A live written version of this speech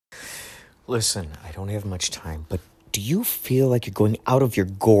Listen, I don't have much time, but do you feel like you're going out of your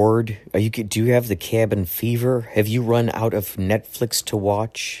gourd? Do you have the cabin fever? Have you run out of Netflix to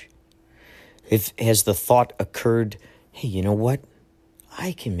watch? Has the thought occurred, hey, you know what?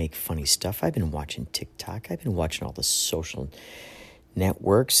 I can make funny stuff. I've been watching TikTok. I've been watching all the social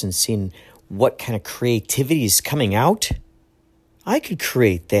networks and seeing what kind of creativity is coming out. I could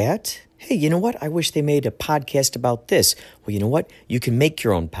create that. Hey, you know what? I wish they made a podcast about this. Well, you know what? You can make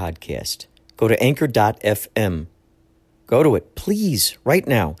your own podcast. Go to anchor.fm. Go to it, please, right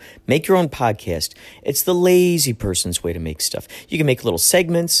now. Make your own podcast. It's the lazy person's way to make stuff. You can make little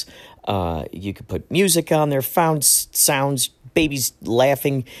segments. You can put music on there, found sounds, babies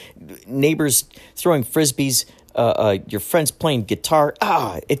laughing, neighbors throwing frisbees, your friends playing guitar.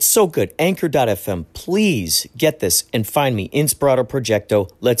 It's so good. Anchor.fm. Please get this and find me. Inspirato Projecto.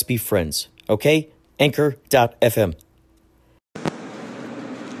 Let's be friends. Okay? Anchor.fm.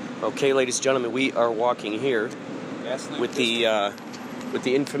 Okay, ladies and gentlemen, we are walking here with the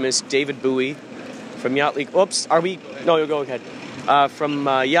infamous David Bowie from Yachtly. Oops, are we? No, you'll go ahead. From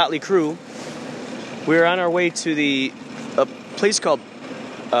Yachtly Crew. We're on our way to a place called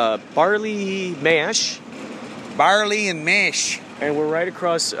Barley Mash. Barley and Mash. And we're right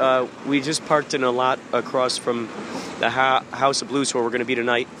across, we just parked in a lot across from the House of Blues where we're going to be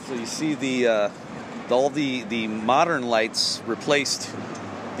tonight. So you see all the modern lights replaced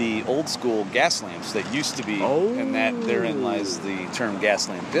the old school gas lamps that used to be, and that therein lies the term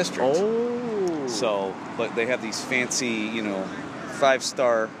Gaslamp District. So, but they have these fancy,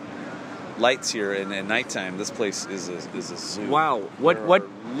 5-star lights here, and at nighttime, this place is a zoo. Wow, what?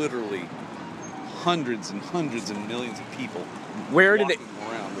 Literally hundreds and hundreds and millions of people. Where did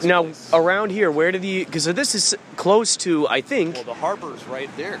around here? Where did because this is close to, I think. Well, the harbor's right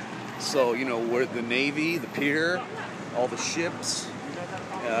there. So where the Navy, the pier, all the ships.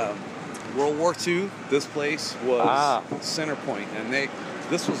 World War II, this place was center point, and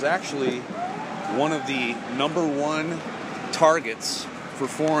this was actually one of the number one targets for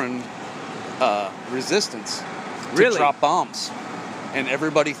foreign resistance to drop bombs. And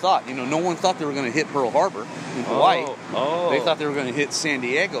everybody thought, no one thought they were going to hit Pearl Harbor in Hawaii. They thought they were going to hit San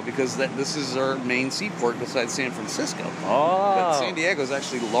Diego because this is our main seaport besides San Francisco. But San Diego is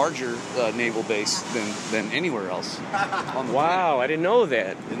actually a larger naval base than anywhere else on the planet. I didn't know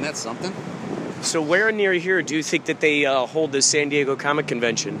that. Isn't that something? So where near here do you think that they hold the San Diego Comic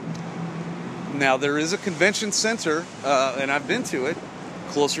Convention? Now, there is a convention center, and I've been to it,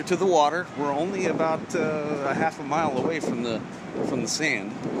 closer to the water. We're only about a half a mile away from the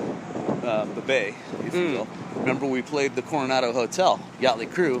sand, the bay, if you will. Remember, we played the Coronado Hotel,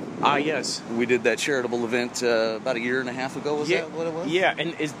 Yachtly Crew. Yes. We did that charitable event about a year and a half ago. Was that what it was? Yeah,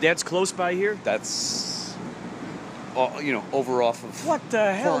 and that's close by here? That's, over off of What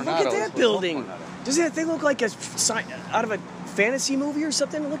the hell? Coronado. Look at that building. Does that thing look like a sign out of a fantasy movie or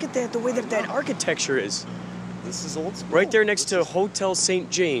something? Look at that, the way that architecture is. This is old school. Right there next to Hotel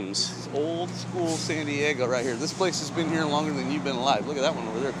St. James. This is old school San Diego right here. This place has been here longer than you've been alive. Look at that one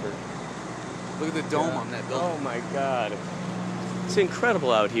over there, Kurt. Look at the dome on that building. Oh my God. It's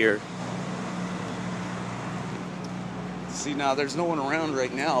incredible out here. See, now there's no one around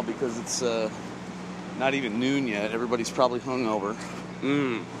right now because it's not even noon yet. Everybody's probably hungover.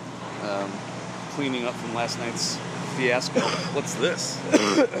 Cleaning up from last night's fiasco. What's this?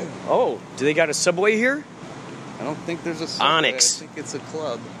 Do they got a Subway here? I don't think there's a Subway. Onyx. I think it's a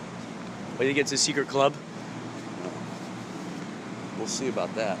club. You think it's a secret club? We'll see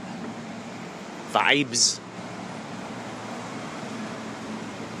about that. Vibes.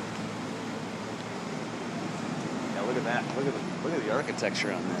 Yeah, look at that. Look at the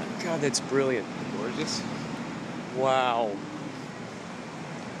architecture on that. God, that's brilliant. Gorgeous. Wow.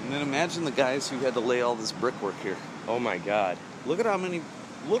 And then imagine the guys who had to lay all this brickwork here. Oh my God. Look at all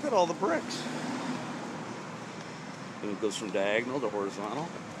the bricks. And it goes from diagonal to horizontal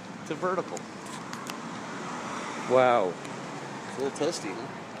to vertical. Wow. It's a little toasty, huh?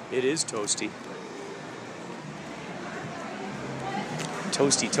 It is toasty.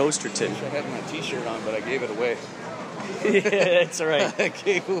 Toasty Toasterton. I had my t-shirt on, but I gave it away. Yeah, that's all right. I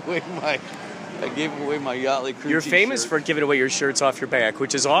gave away my Yachtly Crew You're t-shirt. famous for giving away your shirts off your back,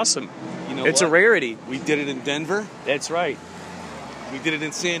 which is awesome. You know it's what? a rarity. We did it in Denver. That's right. We did it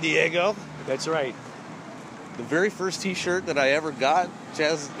in San Diego. That's right. The very first t-shirt that I ever got,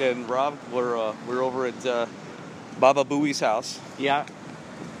 Chaz and Rob were over at Baba Bowie's house. Yeah.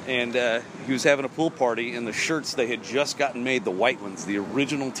 And he was having a pool party, and the shirts they had just gotten made, the white ones, the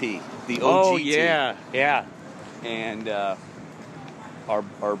original tee, the OG tee. yeah. And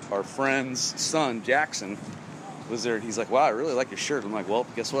our friend's son, Jackson, was there, and he's like, wow, I really like your shirt. I'm like, well,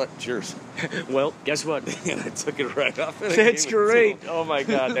 guess what? It's yours. Well, guess what? And I took it right off. And I That's gave it to great. him. Oh, my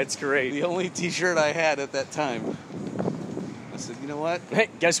God, that's great. The only T-shirt I had at that time. I said, you know what? Hey,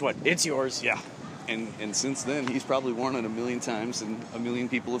 guess what? It's yours. Yeah. And since then, he's probably worn it 1,000,000 times, and 1,000,000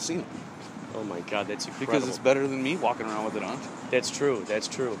 people have seen it. Oh, my God, that's incredible. Because it's better than me walking around with it on. That's true. That's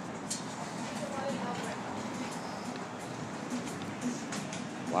true.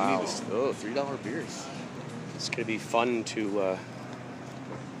 Wow. Oh, $3 beers. It's going to be fun to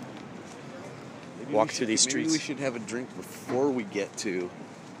walk through these streets. Maybe we should have a drink before we get to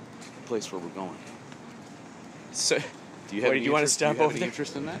the place where we're going. So, Do you have any want to interest- stop do you have over any there?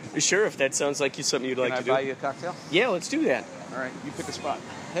 interest in that? Sure, if that sounds like something you'd like Can to do. I buy you a cocktail? Yeah, let's do that. All right, you pick a spot.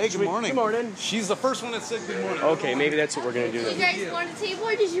 Hey, good Sweet. morning. Good morning. She's the first one that said good morning. Okay, maybe that's what we're going to do You then. guys want a table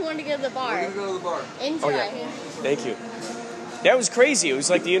or did you want to go to the bar? We're going to go to the bar. Enjoy. Oh, yeah. Thank you. That was crazy. It was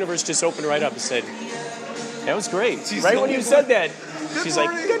like the universe just opened right up and said, that was great. She's Right the when only you said one. that, she's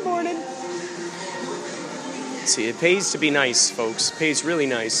morning. like, good morning. See, it pays to be nice, folks. It pays really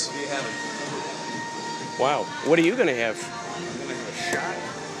nice. What do you have? Wow. What are you going to have? I'm going to have a shot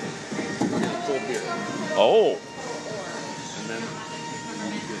and a cold beer. Oh. And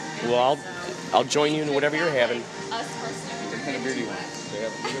then Well, I'll join you in whatever you're having. Us personally, what kind of beer do you want? They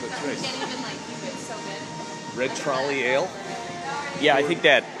have a choice. can't even like keep it so good. Red Trolley Ale. Yeah, I think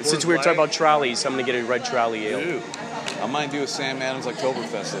that. Since we were talking Light. about trolleys, I'm going to get a red trolley ale. Ooh. I might do a Sam Adams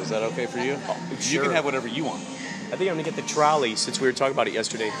Oktoberfest. Is that okay for you? You sure. can have whatever you want. I think I'm going to get the trolley since we were talking about it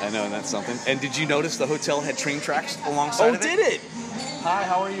yesterday. I know, that's something. And did you notice the hotel had train tracks alongside of it? did it? Hi,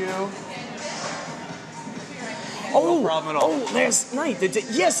 how are you? Oh, No problem at all. Oh, last night.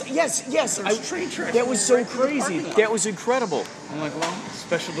 Yes. There's train tracks That was so right through the crazy. parking lot. That was incredible. I'm like, well,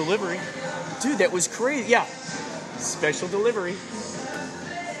 special delivery. Dude, that was crazy. Yeah. Special delivery. These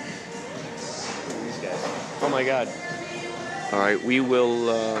guys. Oh, my God. All right, we will...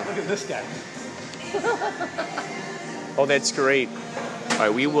 Look at this guy. Oh, that's great. All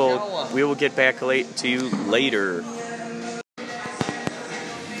right, we will get back to you later.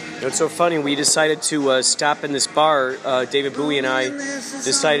 It's so funny. We decided to stop in this bar. David Bowie and I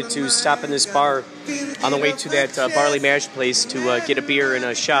decided to stop in this bar on the way to that barley mash place to get a beer and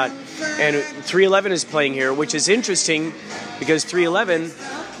a shot. And 311 is playing here, which is interesting because 311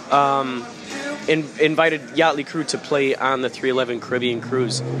 invited Yachtly Crew to play on the 311 Caribbean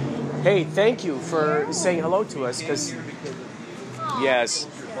cruise. Hey, thank you for saying hello to us. Because yes,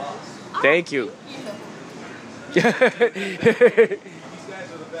 thank you.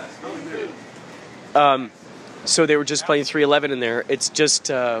 So they were just playing 311 in there. It's just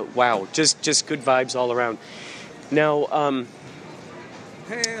wow, just good vibes all around. Now,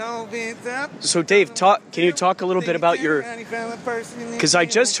 so Dave, can you talk a little bit about your? Because I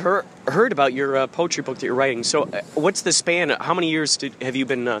just heard about your poetry book that you're writing. So, what's the span? How many years have you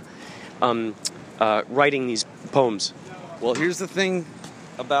been writing these poems? Well, here's the thing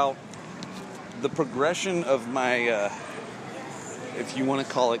about the progression of my, if you want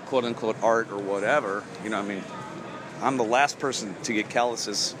to call it quote-unquote art or whatever, you know, I mean, I'm the last person to get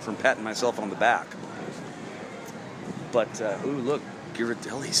calluses from patting myself on the back. But, ooh, look,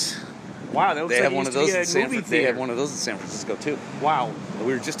 Ghirardelli's. Wow, that looks They like have it one used of to be those a in San movie Francisco. They theater. have one of those in San Francisco, too. Wow.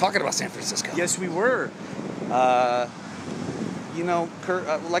 We were just talking about San Francisco. Yes, we were. You know,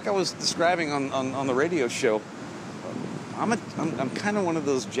 Kurt, like I was describing on the radio show, I'm kind of one of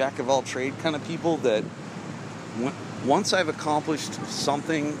those jack of all trade kind of people that once I've accomplished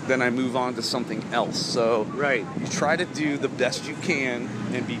something, then I move on to something else. So Right. you try to do the best you can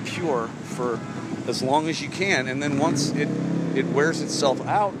and be pure for as long as you can, and then once it wears itself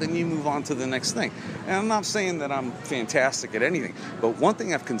out, then you move on to the next thing. And I'm not saying that I'm fantastic at anything, but one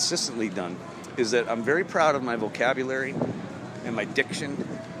thing I've consistently done is that I'm very proud of my vocabulary and my diction,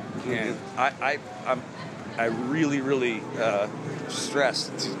 and I really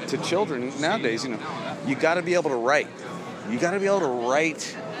stress to children nowadays, you know, you got to be able to write. You got to be able to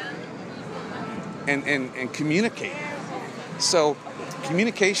write and communicate. So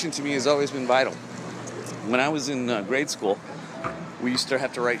communication to me has always been vital. When I was in grade school, we used to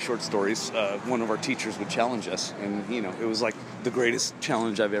have to write short stories. One of our teachers would challenge us, and you know, it was like the greatest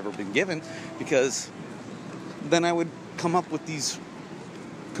challenge I've ever been given, because then I would come up with these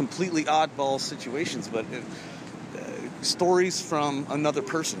completely oddball situations, but stories from another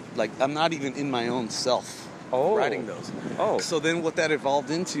person. Like, I'm not even in my own self writing those. Oh. So then what that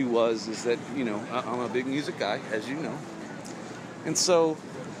evolved into is that, you know, I'm a big music guy, as you know. And so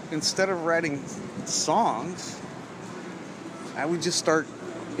instead of writing songs, I would just start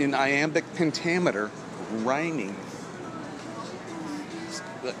in iambic pentameter rhyming.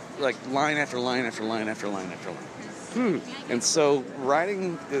 Like line after line after line after line after line. And so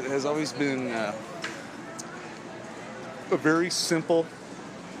writing has always been a very simple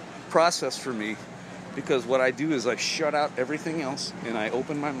process for me, because what I do is I shut out everything else and I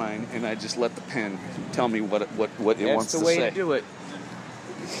open my mind and I just let the pen tell me what it wants to say. That's the way to do it.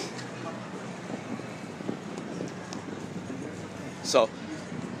 So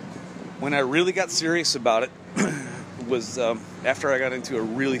when I really got serious about it was after I got into a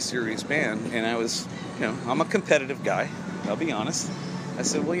really serious band, and I was, I'm a competitive guy, I'll be honest. I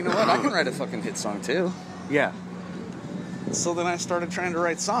said, well, you know what, I can write a fucking hit song too. Yeah. So then I started trying to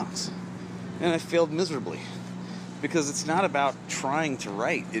write songs, and I failed miserably, because it's not about trying to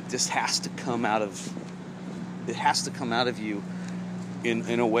write. It just has to come out of you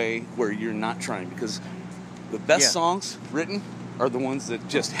in a way where you're not trying, because the best songs written are the ones that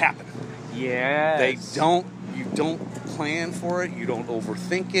just happen. Yes. You don't plan for it, you don't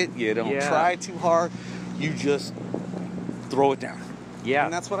overthink it, you don't try too hard, you just throw it down. Yeah.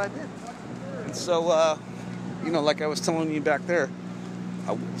 And that's what I did. And so, like I was telling you back there,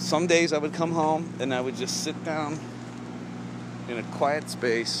 some days I would come home and I would just sit down in a quiet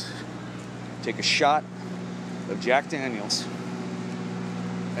space, take a shot of Jack Daniels,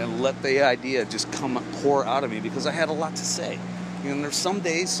 and let the idea just pour out of me, because I had a lot to say. And there's some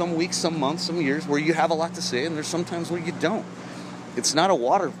days, some weeks, some months, some years where you have a lot to say, and there's some times where you don't. It's not a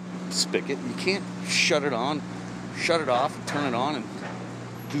water spigot. You can't shut it on, shut it off, turn it on, and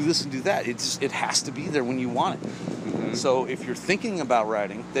do this and do that. It has to be there when you want it. Mm-hmm. So if you're thinking about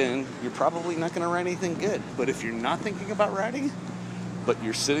writing, then you're probably not going to write anything good. But if you're not thinking about writing, but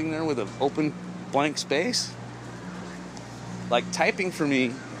you're sitting there with an open blank space, like typing for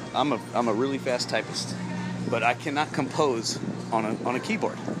me, I'm a really fast typist, but I cannot compose on a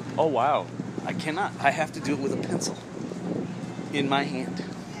keyboard. Oh, wow. I cannot. I have to do it with a pencil in my hand.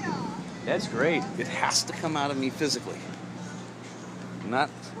 That's great. It has to come out of me physically. Not.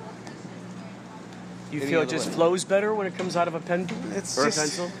 You feel it just flows better when it comes out of a pen a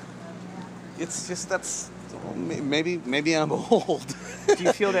pencil? It's just maybe I'm old. Do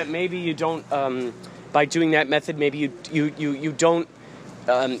you feel that maybe you don't, by doing that method, maybe you don't,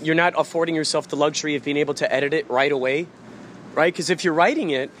 you're not affording yourself the luxury of being able to edit it right away? Right? Because if you're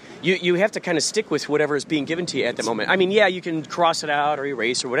writing it, you have to kind of stick with whatever is being given to you at the moment. I mean, yeah, you can cross it out or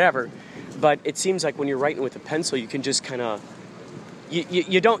erase or whatever, but it seems like when you're writing with a pencil, you can just kind of,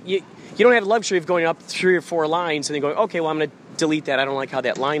 you don't have the luxury of going up 3 or 4 lines and then going, okay, well, I'm going to delete that. I don't like how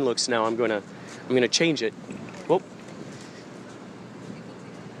that line looks now. I'm going to change it. Whoop.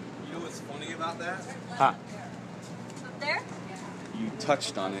 You know what's funny about that? Huh. Up there? You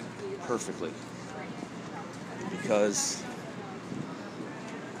touched on it perfectly, because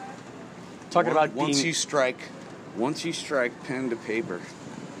Talking about once being... you strike pen to paper,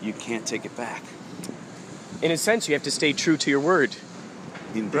 you can't take it back. In a sense, you have to stay true to your word.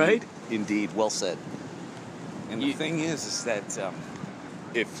 Indeed, right? Indeed, well said. And the thing is that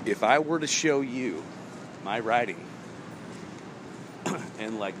if I were to show you my writing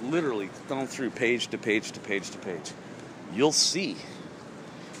and like literally thumb through page to page to page to page, you'll see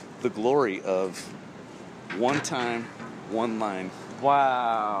the glory of one time, one line.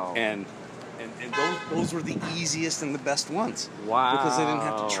 Wow. And those were the easiest and the best ones. Wow. Because I didn't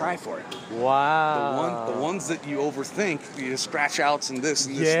have to try for it. Wow. The ones that you overthink, you scratch outs and this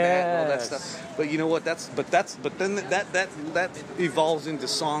and this and that and all that stuff. But you know what? But then that evolves into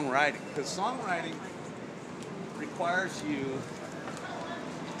songwriting. Because songwriting requires you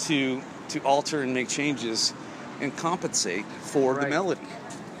to alter and make changes and compensate for the melody.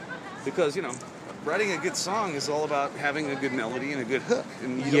 Because writing a good song is all about having a good melody and a good hook.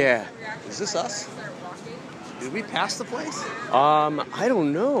 And is this us? Did we pass the place? I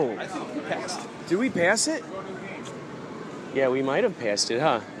don't know. I think we passed it. Did we pass it? Yeah, we might have passed it,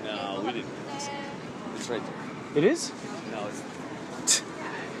 huh? No, we didn't pass it. It's right there. It is? No, it's...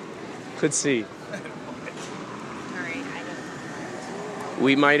 Let's see.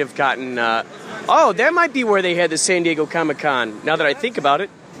 We might have gotten... that might be where they had the San Diego Comic-Con, now that I think about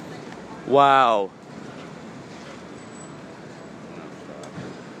it. Wow.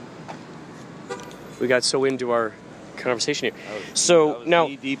 We got so into our conversation here. So I was now,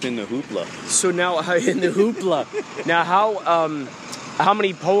 deep in the hoopla. So now in the hoopla. Now, how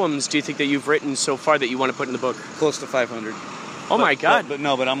many poems do you think that you've written so far that you want to put in the book? Close to 500. Oh my God! But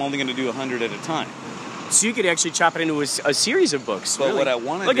I'm only going to do 100 at a time. So you could actually chop it into a series of books. But really. what I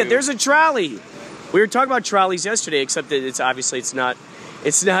want to look at there's a trolley. We were talking about trolleys yesterday, except that it's not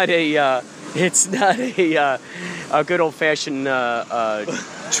a good old fashioned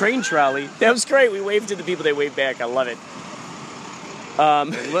train trolley. That was great. We waved to the people. They waved back. I love it.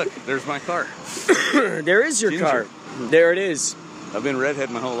 Hey, look, there's my car. There is your Ginger. car. There it is. I've been redhead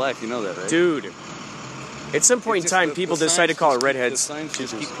my whole life. You know that, right? Dude. At some point in time, people decide to call it redheads. The signs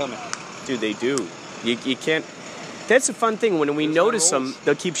just keep coming. Dude, they do. You can't... That's a fun thing. When we notice them,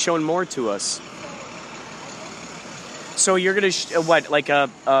 they'll keep showing more to us. So you're going to, like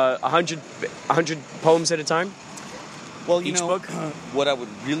 100 poems at a time? Well, Each book? What I would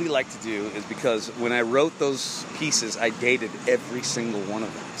really like to do is, because when I wrote those pieces, I dated every single one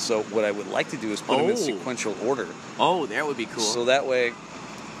of them. So what I would like to do is put them in sequential order. Oh, that would be cool. So that way,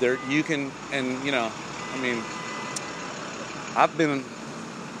 you can, and I mean, I've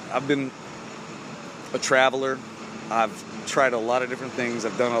been a traveler. I've tried a lot of different things.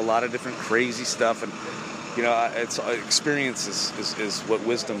 I've done a lot of different crazy stuff, and it's experience is what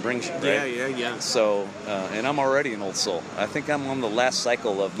wisdom brings you, right? Yeah. So, and I'm already an old soul. I think I'm on the last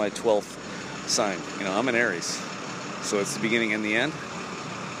cycle of my 12th sign. I'm an Aries, so it's the beginning and the end.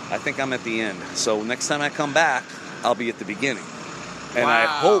 I think I'm at the end. So next time I come back, I'll be at the beginning, and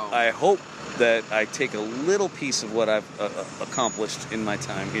wow. I hope that I take a little piece of what I've accomplished in my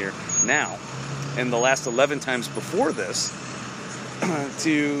time here now, and the last 11 times before this,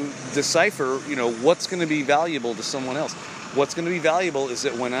 to decipher, what's going to be valuable to someone else. What's going to be valuable is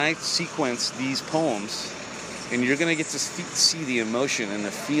that when I sequence these poems, and you're going to get to see the emotion and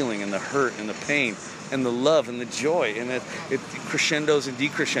the feeling and the hurt and the pain and the love and the joy, and it crescendos and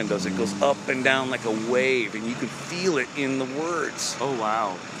decrescendos. It goes up and down like a wave, and you can feel it in the words. Oh,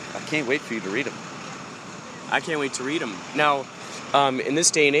 wow. I can't wait for you to read them. I can't wait to read them. Now, in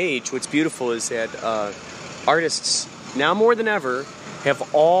this day and age, what's beautiful is that artists, now more than ever,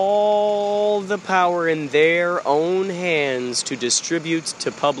 have all the power in their own hands to distribute,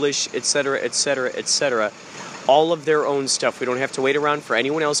 to publish, etc., etc., etc., all of their own stuff. We don't have to wait around for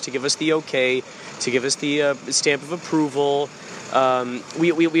anyone else to give us the okay, to give us the stamp of approval.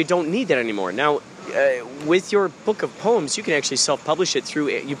 We don't need that anymore. Now, with your book of poems, you can actually self-publish it through,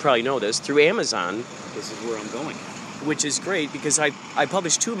 you probably know this, through Amazon. This is where I'm going. Which is great, because I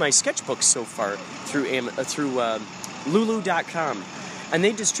published 2 of my sketchbooks so far through Lulu.com, and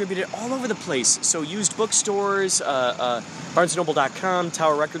they distribute it all over the place. So used bookstores, BarnesandNoble.com,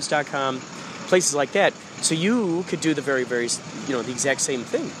 TowerRecords.com, places like that. So you could do the very, very, the exact same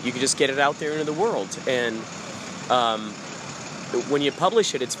thing. You could just get it out there into the world, and when you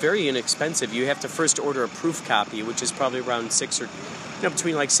publish it, it's very inexpensive. You have to first order a proof copy, which is probably around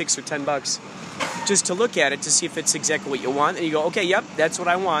between like $6 or $10, just to look at it to see if it's exactly what you want. And you go, okay, yep, that's what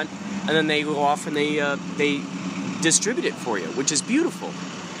I want. And then they go off and they distribute it for you, which is beautiful.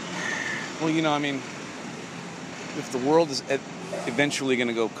 Well, if the world is eventually going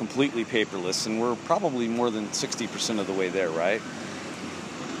to go completely paperless, and we're probably more than 60% of the way there, right?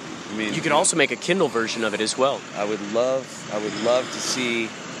 You could also make a Kindle version of it as well. I would love to see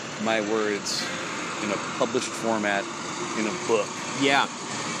my words in a published format in a book. Yeah.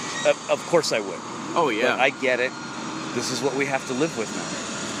 Of course I would. Oh, yeah. But I get it. This is what we have to live with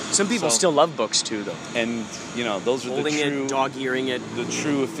now. Some people still love books, too, though. And, those are holding the true... it, dog-earing it. The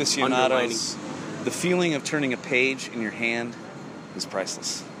true aficionados. The feeling of turning a page in your hand is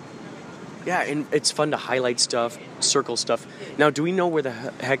priceless. Yeah, and it's fun to highlight stuff, circle stuff. Now, do we know where the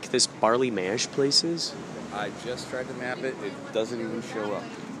heck this barley mash place is? I just tried to map it. It doesn't even show up.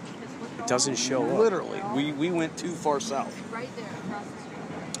 It doesn't show up? Literally. We went too far south. Right there, across the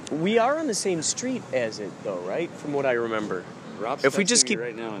street. We are on the same street as it, though, right? From what I remember. Rob's if we just keep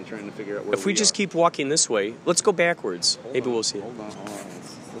right now and trying to figure out where if we just keep walking this way, let's go backwards. Maybe we'll see it. Hold on.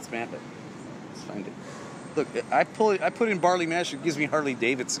 Let's map it. Let's find it. Look, I put in barley mash. It gives me Harley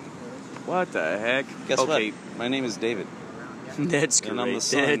Davidson. What the heck? Guess what? My name is David. That's great. And I'm the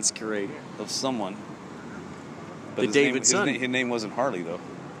son That's great. of someone. But The David son. His name wasn't Harley, though.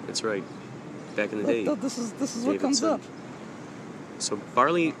 That's right. Back in the day. This is what comes up. So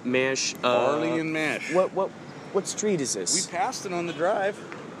barley mash. Barley and mash. What street is this? We passed it on the drive.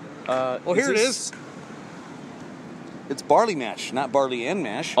 Well, here it is. It's barley mash, not barley and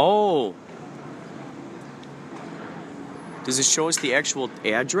mash. Oh. Does it show us the actual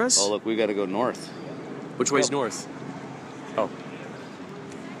address? Oh, look, we got to go north. Which way's north? Oh.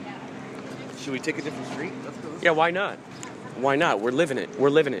 Should we take a different street? Yeah, why not? Why not? We're living it. We're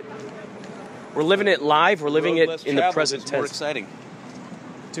living it. We're living it live. We're living it in the present tense. More exciting.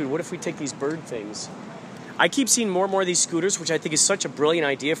 Dude, what if we take these bird things? I keep seeing more and more of these scooters, which I think is such a brilliant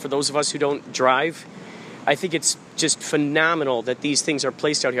idea for those of us who don't drive. I think it's just phenomenal that these things are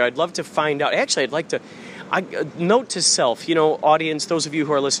placed out here. I'd love to find out. Actually, I'd like to... note to self, audience, those of you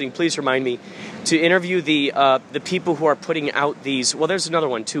who are listening, please remind me to interview the people who are putting out these. Well, there's another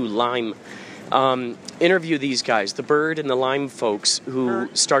one too, Lime. Interview these guys, the Bird and the Lime folks who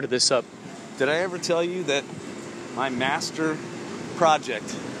started this up. Did I ever tell you that my master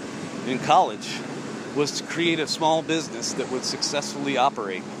project in college was to create a small business that would successfully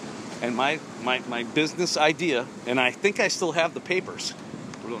operate. And my business idea, and I think I still have the papers,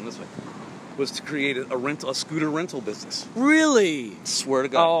 we're going this way, was to create a scooter rental business. Really? Swear to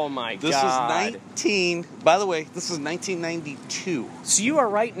God. Oh my This God. by the way, this is 1992. So you are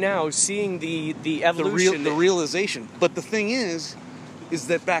right now seeing the evolution. The realization. But the thing is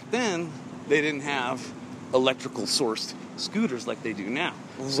that back then, they didn't have electrical sourced scooters like they do now.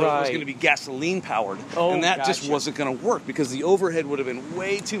 So it was going to be gasoline powered. Oh, and that just gotcha. wasn't going to work because the overhead would have been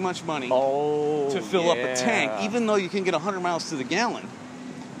way too much money to fill up a tank, yeah. even though you can get 100 miles to the gallon.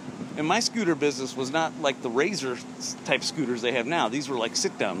 And my scooter business was not like the Razor type scooters they have now. These were like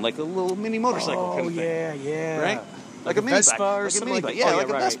sit down, like a little mini motorcycle kind of thing. Yeah. Right? Like a mini Vespa bike. or Like a something mini like bike. that. Yeah, Oh, like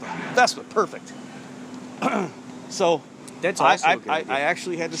yeah, a right. Vespa. Vespa, perfect. So That's also a good I idea.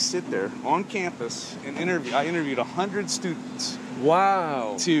 actually had to sit there on campus and interview. I interviewed 100 students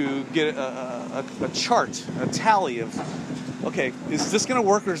Wow. to get a chart, a tally of, okay, is this going to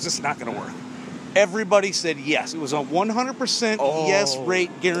work or is this not going to work? Everybody said yes. It was a 100% yes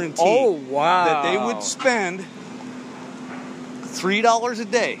rate guarantee. Oh, wow. That they would spend $3 a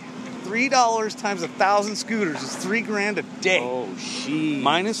day. $3 times 1,000 scooters is $3,000 a day. Oh, jeez.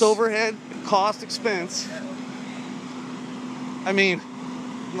 Minus overhead, cost, expense. I mean,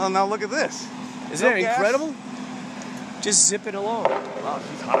 now look at this. Isn't that No gas. incredible? Just zip it along. Oh,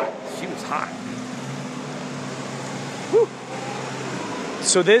 she's hot. She was hot.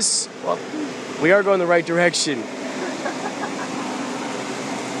 So this, we are going the right direction.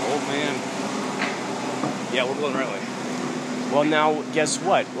 Oh, man. Yeah, we're going the right way. Well, now, guess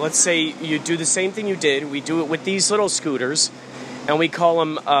what? Let's say you do the same thing you did. We do it with these little scooters, and we call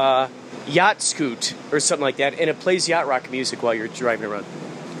them yacht scoot or something like that, and it plays yacht rock music while you're driving around.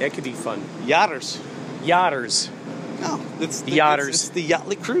 That could be fun. Yachters. Yachters. No, it's the Yachters. It's the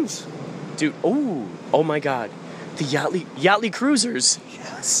Yachtly Cruise. Dude, oh my God. The Yachtly Cruisers.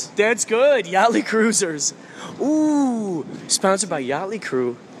 Yes. That's good. Yachtly Cruisers. Ooh, sponsored by Yachtly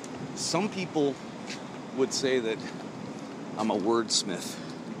Crew. Some people would say that I'm a wordsmith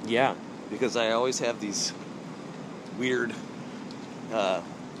Yeah. because I always have these weird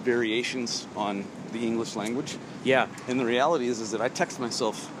variations on the English language. Yeah. And the reality is that I text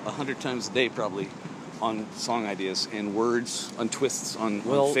myself 100 times a day probably on song ideas and words, on twists, on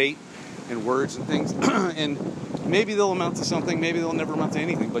fate and words and things. And maybe they'll amount to something, maybe they'll never amount to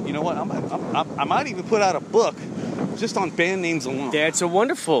anything. But you know what? I might even put out a book just on band names alone. That's a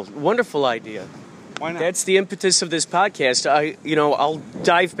wonderful, wonderful idea. Why not? That's the impetus of this podcast. I'll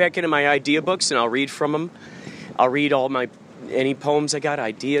dive back into my idea books and I'll read from them. I'll read any poems I got,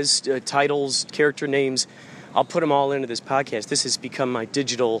 ideas, titles, character names. I'll put them all into this podcast. This has become my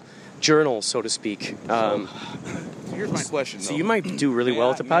digital journal, so to speak. Here's my question, So though. you might do really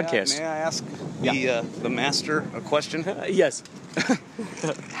well at the podcast. May I ask the master a question? Yes.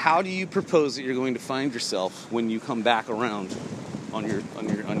 How do you propose that you're going to find yourself when you come back around on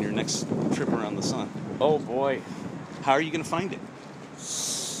your next trip around the sun? Oh boy. How are you going to find it?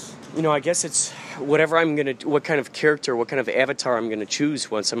 I guess it's whatever what kind of character, what kind of avatar I'm gonna choose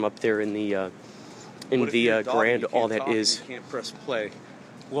once I'm up there in the What if you're a dog grand. and you All can't that talk is. and you can't press play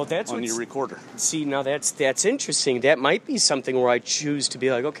Well, that's on your recorder. See, now that's interesting. That might be something where I choose to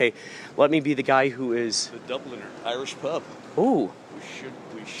be like, okay, let me be the guy who is. The Dubliner Irish pub. Ooh,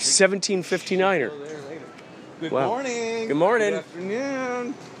 We should 1759er. go there later. Good Wow. morning. Good morning. Good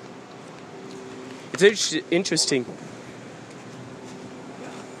afternoon. It's interesting.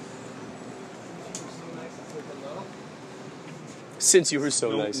 Since you were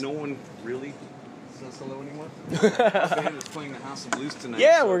so nice. No one really says hello anymore. Our band is playing the House of Blues tonight.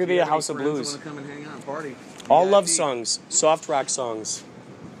 Yeah, so we're gonna if be you a have House any of friends Blues. that wanna come and hang out and party. All love VIP. songs, soft rock songs.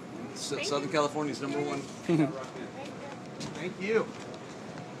 Southern California's #1. Thank you.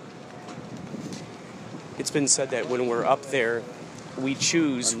 It's been said that when we're up there, we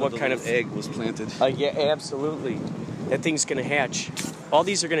choose what kind of egg was planted. Yeah, absolutely. That thing's gonna hatch. All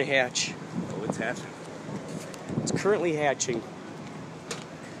these are gonna hatch. Oh, it's hatching. It's currently hatching.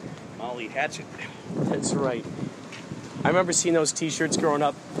 Molly Hatchet. That's right. I remember seeing those T-shirts growing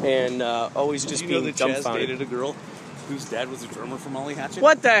up and always just Did you know being that Chaz dumbfounded. dated a girl whose dad was a drummer for Molly Hatchet?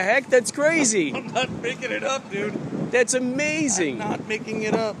 What the heck? That's crazy. I'm not making it up, dude. That's amazing. I'm not making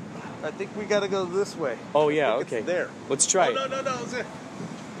it up. I think we gotta go this way. Oh yeah, I think okay. It's there. Let's try it. No. It's it.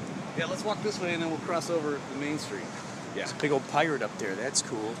 Yeah, let's walk this way and then we'll cross over the main street. Yeah. There's a big old pirate up there. That's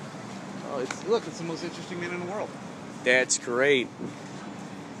cool. Oh, it's the most interesting man in the world. That's great.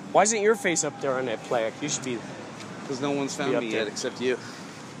 Why isn't your face up there on that plaque? You should be. Because no one's Be found up me there. yet except you.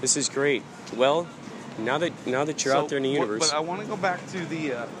 This is great. Well, Now that you're out there in the universe. But I want to go back to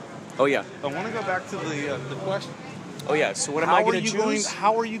the. Oh yeah. I want to go back to the question. Oh yeah. So what am I going to choose?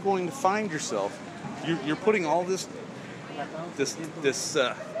 How are you going to find yourself? You're putting all this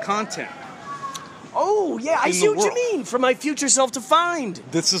content. Oh yeah, I see what you mean. For my future self to find.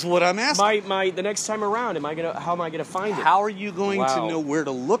 This is what I'm asking. The next time around, how am I gonna find it? How are you going to know where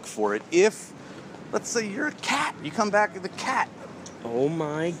to look for it if, let's say, you're a cat? You come back with a cat. Oh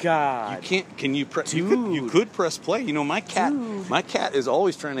my God! You can't. Can you press? Dude. You could press play. You know, my cat is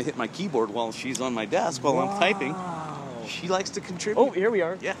always trying to hit my keyboard while she's on my desk while I'm typing. She likes to contribute. Oh, here we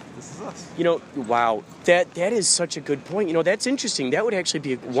are. Yeah, this is us. You know, wow, that is such a good point. You know, that's interesting. That would actually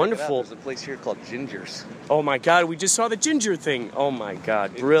be wonderful. There's a place here called Ginger's. Oh my God, we just saw the ginger thing. Oh my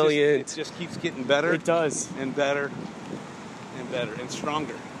God, brilliant. It just keeps getting better. It does. And better and better and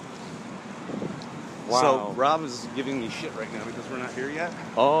stronger. Wow. So Rob is giving me shit right now because we're not here yet.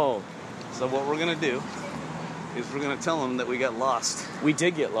 Oh. So what we're gonna do is we're gonna tell him that we got lost. We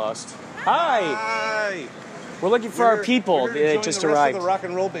did get lost. Hi. Hi. We're looking for our people. They just arrived. The rest of the rock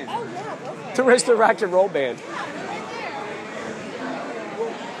and roll band. Oh, yeah. The rest of the rock and roll band.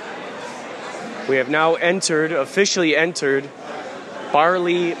 We have now officially entered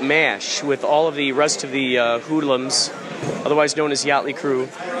Barley Mash with all of the rest of the hoodlums, otherwise known as Yachtly Crew.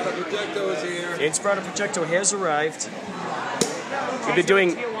 Inspirato Projecto has arrived.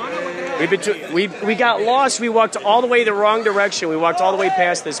 We got lost. We walked all the way the wrong direction. We walked all the way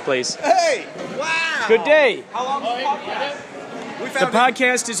past this place. Hey! Wow! Good day. How long was the podcast? The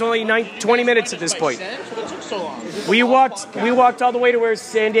podcast is only 20 minutes at this point. We walked all the way to where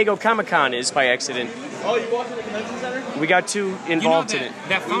San Diego Comic-Con is by accident. Oh, you walked to the convention center? We got too involved in it.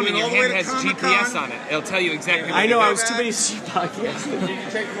 That phone in your hand has GPS on it. It'll tell you exactly where I know, you I go. was too busy to see podcasts. Did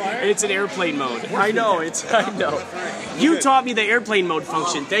you take the flyer? It's in airplane mode. I know. You taught me the airplane mode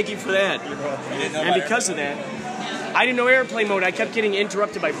function. Thank you for that. And because of that, I didn't know airplane mode. I kept getting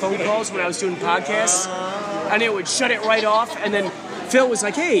interrupted by phone calls when I was doing podcasts, and it would shut it right off. And then Phil was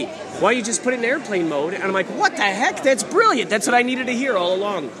like, "Hey, why don't you just put it in airplane mode?" And I'm like, "What the heck? That's brilliant. That's what I needed to hear all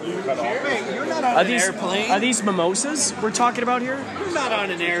along." You're not on an airplane. Are these mimosas we're talking about here? You're not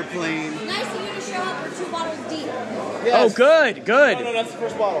on an airplane. Nice of you to show up. We're 2 bottles deep. Yes. Oh, good. No, that's the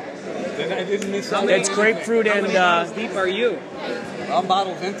first bottle. Then I didn't miss out. That's grapefruit and deep are you? Our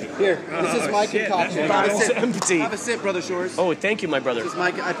bottle's empty. Here, this is my concoction. Have a bottle's sip. empty. Have a sip, Brother Shores. Oh, thank you, my brother. This is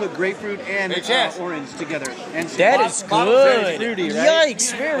my. I put grapefruit and orange together. And That is very good. fruity, right?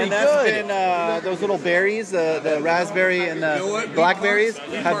 Yikes, very And that's good. been those little berries, the raspberry and the blackberries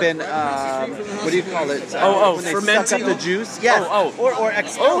have been what do you call it? When they fermenting? suck up the juice. Yes. Or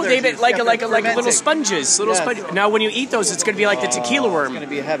expel Oh, their they've been juice. like Yeah, like fermenting. little sponges, little Yes. sponges. Now, when you eat those, it's going to be like the tequila It's worm. going to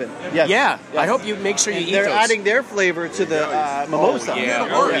be heaven. Yes. Yeah, Yes. I hope you make sure you eat They're those. adding their flavor to the mimosa. Yeah,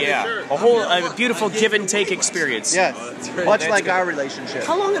 a whole beautiful give and take experience. Yes. Much like our relationship.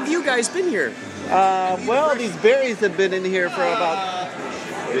 How long have you guys been here? Well, these berries have been in here for about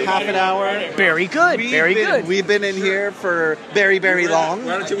half an hour. Very good, very good. We've been in here for very long.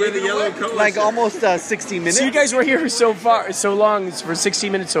 Why don't you wear the yellow coat? Like almost 60 minutes. So you guys were here so long, for 60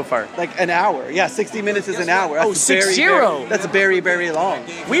 minutes so far. Like an hour. Yeah, 60 minutes is an hour. That's 60. That's very long.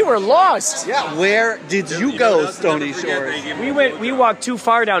 We were lost. Yeah, where did you go, Stony Shores? We walked too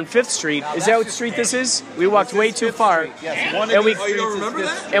far down 5th Street. Is that what street this is? We walked way too far. Yes, one And of we- these Oh, you don't streets is remember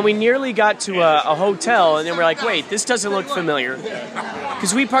Fifth that? And we nearly got to a hotel, and then we're like, wait, this doesn't look familiar.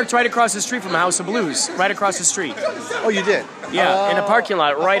 Because we parked right across the street from House of Blues, right across the street. Oh, you did? Yeah, in a parking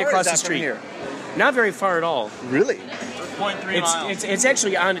lot How right far across is the that from street. here? Not very far at all. Really? 0.3 miles. It's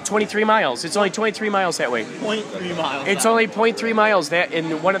actually on 23 miles. It's only 23 miles that way. 0.3 miles. It's only 0.3 miles that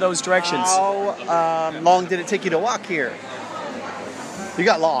in one of those directions. How long did it take you to walk here? You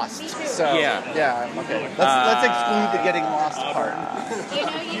got lost. So Yeah. Okay. Let's exclude the getting lost part.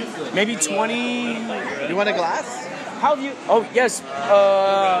 Maybe 20. You want a glass? How have you? Oh yes. May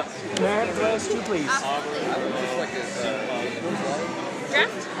I have a glass too, please?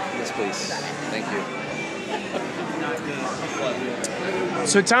 Draft? Yes, please. Thank you.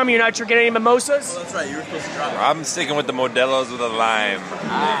 So Tommy, you're not drinking any mimosas? That's right. You were supposed to drop. I'm sticking with the Modelo's with a lime.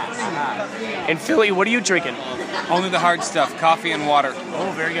 And Philly, what are you drinking? Only the hard stuff, coffee and water.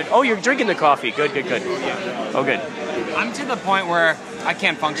 Oh, very good. Oh, you're drinking the coffee. Good. Yeah. Oh, good. I'm to the point where I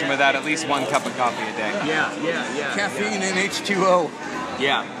can't function without at least 1 cup of coffee a day. Yeah. Caffeine and H2O.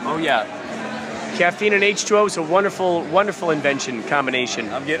 Yeah. Oh, yeah. Caffeine and H2O is a wonderful invention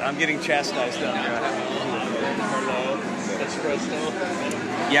combination. I'm getting chastised down here.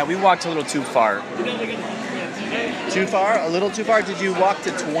 Yeah, we walked a little too far. Too far? A little too far? Did you walk to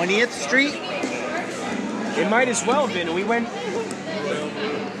 20th Street? It might as well have been. We went.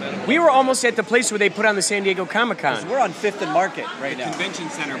 We were almost at the place where they put on the San Diego Comic-Con. We're on 5th and Market right now. Convention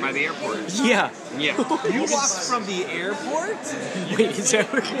center by the airport. Yeah. Yeah. You walked from the airport? Wait, is that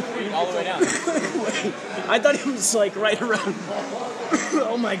All the way down. I thought it was like right around.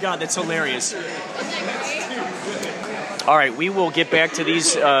 Oh my God, that's hilarious. All right, we will get back to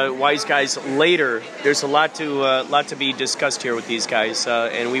these wise guys later. There's a lot to be discussed here with these guys,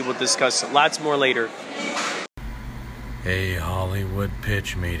 and we will discuss lots more later. A Hollywood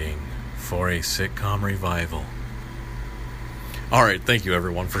pitch meeting for a sitcom revival. All right, thank you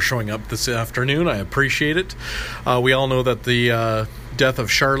everyone for showing up this afternoon. I appreciate it. We all know that the death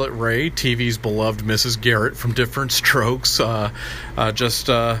of Charlotte Rae, TV's beloved Mrs. Garrett from Different Strokes, just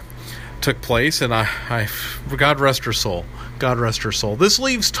took place, and I God rest her soul. God rest her soul. This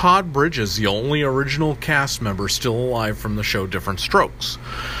leaves Todd Bridges, the only original cast member still alive from the show Different Strokes.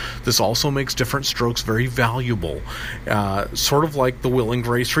 This also makes Different Strokes very valuable, sort of like the Will and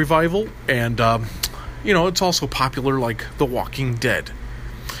Grace revival, and it's also popular like The Walking Dead.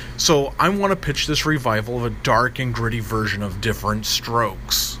 So I want to pitch this revival of a dark and gritty version of Different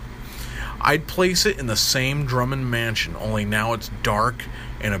Strokes. I'd place it in the same Drummond mansion, only now it's dark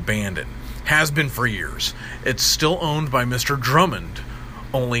and abandoned. Has been for years. It's still owned by Mr. Drummond,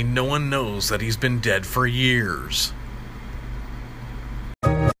 only no one knows that he's been dead for years.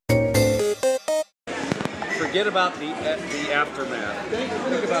 Forget about the aftermath.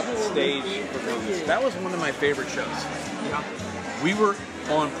 Think about the stage performance. That was one of my favorite shows. Yeah. We were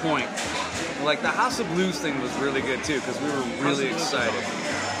on point. Like the House of Blues thing was really good too, because we were really excited.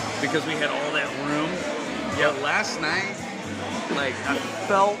 Because we had all that room. Yeah. But last night, like, I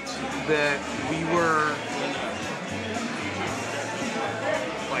felt that we were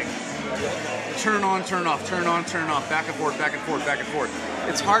like turn on, turn off, turn on, turn off, back and forth, back and forth, back and forth.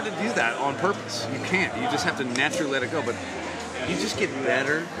 It's hard to do that on purpose. You can't. You just have to naturally let it go. But you just get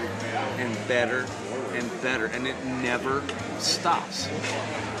better and better and better, and it never stops.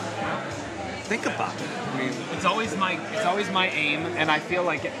 Think about it. I mean, It's always my aim, and I feel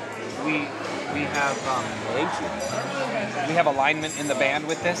like we have alignment in the band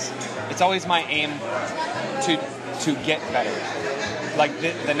with this. It's always my aim to get better. Like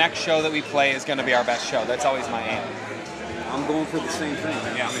the next show that we play is going to be our best show. That's always my aim. I'm going for the same thing.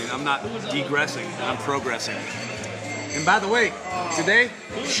 Yeah. I mean, I'm not degressing. I'm progressing. And by the way, today,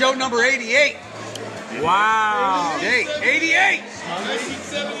 show number 88. Wow. Hey, 88.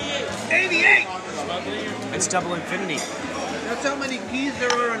 88. It's double infinity. That's how many keys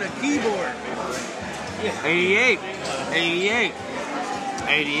there are on a keyboard. 88. 88.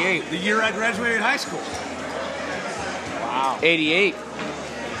 88. The year I graduated high school. Wow. 88.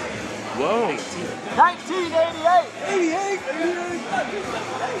 Whoa. 1988. 88,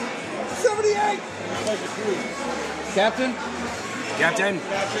 78. Captain? Captain.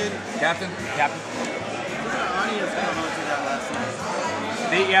 Captain? Captain.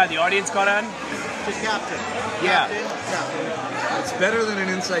 The audience caught on? Just Captain. Yeah. Captain. It's better than an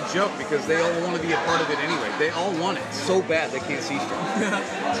inside joke because they all want to be a part of it anyway. They all want it so bad they can't see straight.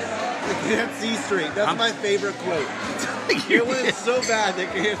 They can't see straight. That's my favorite quote. It was so bad they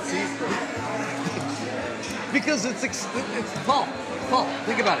can't see straight. Because it's Paul,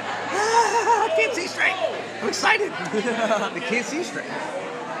 think about it. I can't see straight. I'm excited. They can't see straight.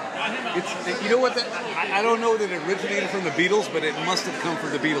 You know what? I don't know that it originated from the Beatles, but it must have come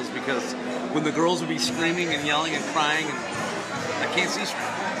from the Beatles because when the girls would be screaming and yelling and crying, and I can't see straight.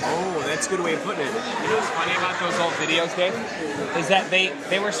 Oh, that's a good way of putting it. You know what's funny about those old videos, Dave? Is that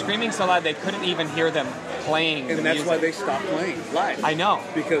they were screaming so loud they couldn't even hear them playing And the that's music. why they stopped playing live. I know.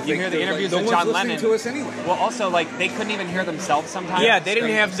 Because you hear the interviews with no John one's listening Lennon. to us anyway. Well, also, like, they couldn't even hear themselves sometimes. Yeah, they didn't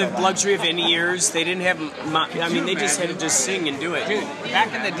Screaming have the so loud. luxury of any ears. They didn't have. They just had to just sing and do it. Dude,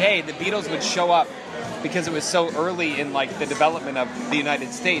 back in the day, the Beatles would show up because it was so early in like the development of the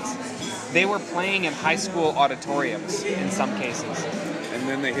United States. They were playing in high school auditoriums in some cases. And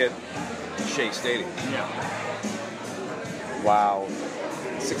then they hit Shea Stadium. Yeah. Wow.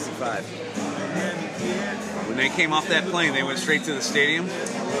 65. When they came off that plane, they went straight to the stadium.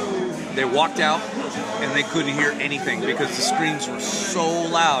 They walked out, and they couldn't hear anything because the screams were so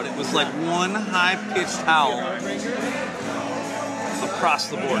loud. It was like one high-pitched howl across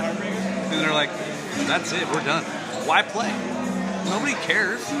the board. And they're like, that's it, we're done. Why play? Nobody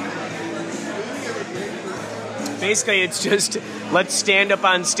cares. Basically, it's just let's stand up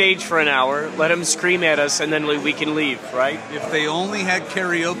on stage for an hour, let them scream at us, and then we can leave, right? If they only had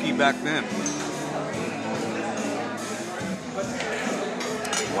karaoke back then.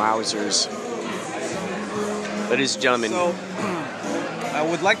 Wowzers. Ladies and gentlemen. So, I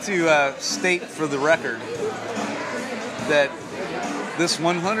would like to state for the record that this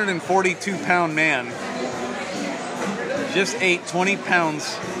 142-pound man just ate 20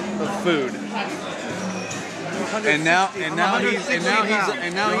 pounds of food. And now he's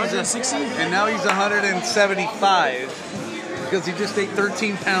 175 because he just ate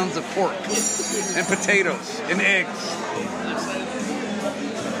 13 pounds of pork and potatoes and eggs.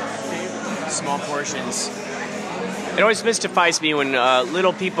 Small portions. It always mystifies me when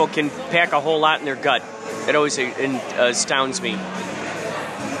little people can pack a whole lot in their gut. It always astounds me.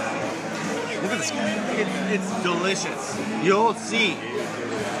 Look at this guy. It's delicious. You'll see.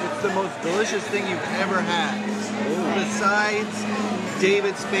 It's the most delicious thing you've ever had. Besides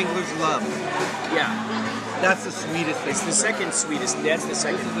David Spangler's Love. Yeah. That's the sweetest thing. It's the second sweetest. That's the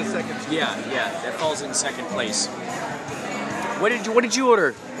second. This is the second sweetest. Yeah. That falls in second place. What did you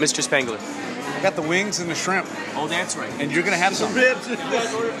order, Mr. Spangler? I got the wings and the shrimp. Oh, that's right. And you're gonna have some ribs. You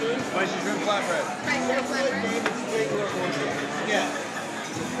guys order food? Spicy shrimp flatbread. Yeah.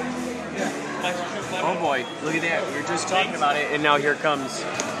 Oh boy, look at that. We were just talking about it, and now here it comes.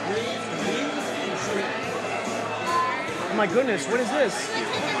 Oh my goodness, what is this?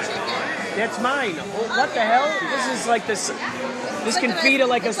 That's mine. Oh, what the hell? This is like this. This can feed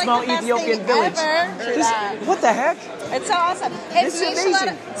like a small Ethiopian village. What the heck? It's so awesome. It's This is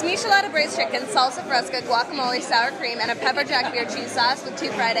amazing. michelada braised chicken, salsa fresca, guacamole, sour cream, and a pepper jack beer cheese sauce with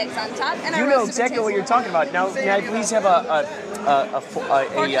 2 fried eggs on top. And You a know roasted exactly what potato. you're talking about. Now, may I please have a knife?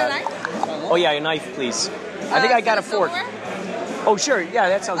 oh yeah, a knife, please. I think I got a fork. silverware? Oh sure, yeah,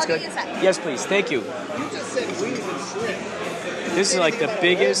 that sounds I'll good. get you a set. Yes, please. Thank you. You just said wings and shrimp. This is like the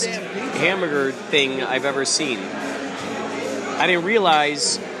biggest hamburger thing I've ever seen. I didn't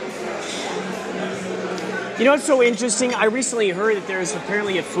realize. You know what's so interesting? I recently heard that there's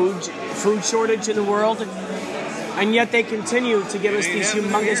apparently a food shortage in the world, and yet they continue to give us these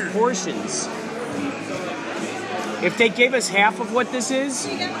humongous portions. If they gave us half of what this is,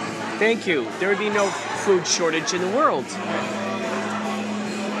 thank you, there would be no food shortage in the world.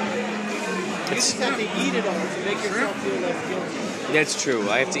 You just have to eat it all to make yourself feel less guilty. That's true.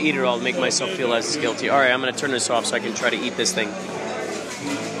 I have to eat it all to make myself feel less guilty. All right, I'm going to turn this off so I can try to eat this thing.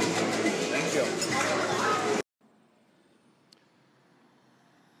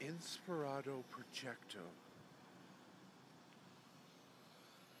 Inspirado Projecto.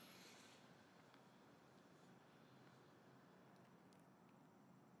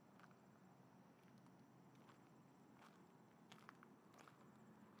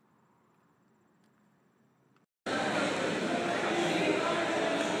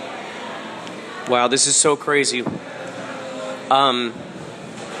 Wow, this is so crazy.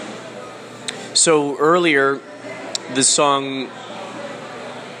 So earlier, the song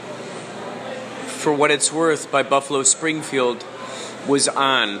 "For What It's Worth" by Buffalo Springfield was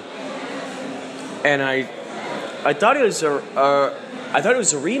on, and I thought it was a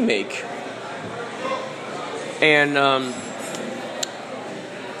remake, and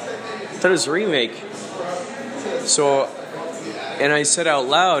So, and I said out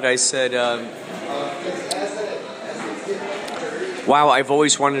loud, I said, wow, I've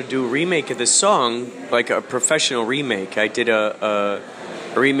always wanted to do a remake of this song, like a professional remake. I did a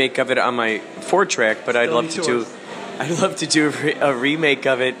remake of it on my 4-track, but I'd love to do a remake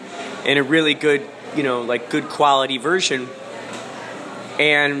of it in a really good, like good quality version.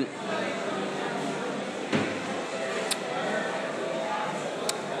 And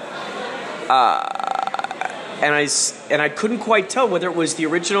I couldn't quite tell whether it was the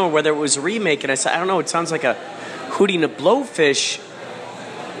original or whether it was a remake. And I said, I don't know, it sounds like a Hootie and the Blowfish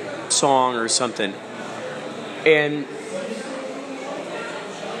song or something. And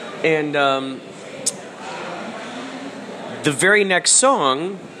the very next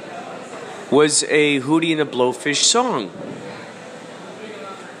song was a Hootie and the Blowfish song.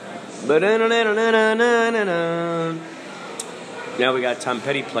 Now we got Tom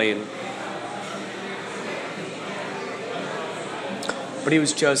Petty playing. But he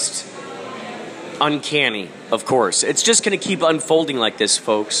was just uncanny, of course. It's just going to keep unfolding like this,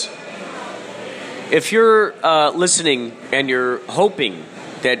 folks. If you're listening and you're hoping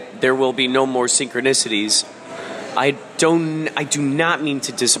that there will be no more synchronicities, I do not mean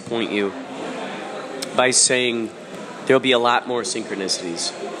to disappoint you by saying there'll be a lot more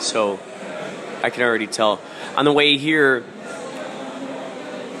synchronicities. So I can already tell. On the way here,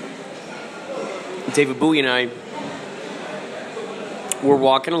 David Bowie and I were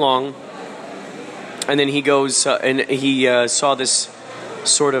walking along, and then he goes and he saw this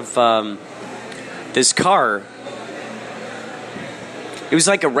sort of this car. It was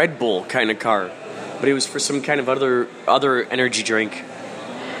like a Red Bull kind of car, but it was for some kind of other energy drink,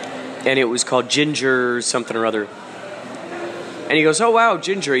 and it was called Ginger something or other. And he goes, oh, wow,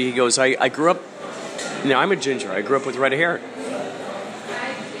 ginger. He goes, I grew up, I'm a ginger. I grew up with red hair.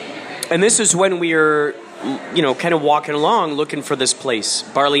 And this is when we were, kind of walking along looking for this place,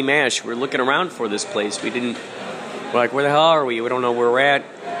 Barley Mash. We're looking around for this place. We're like, where the hell are we? We don't know where we're at.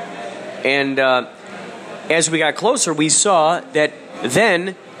 And as we got closer, we saw that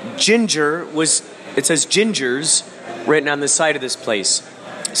then ginger it says gingers written on the side of this place.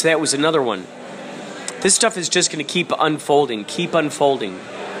 So that was another one. This stuff is just going to keep unfolding.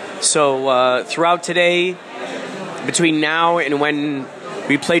 So throughout today, between now and when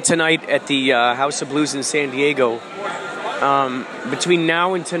we play tonight at the House of Blues in San Diego, between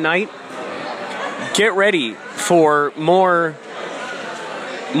now and tonight, get ready for more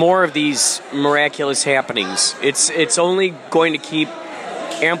of these miraculous happenings. It's only going to keep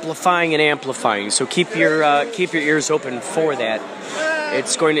amplifying. So keep your ears open for that.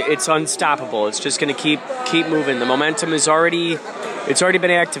 It's unstoppable. It's just going to keep moving. The momentum it's already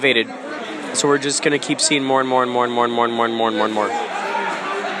been activated. So we're just going to keep seeing more and more.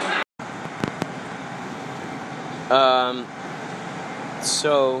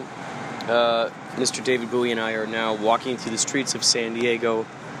 So Mr. David Bowie and I are now walking through the streets of San Diego,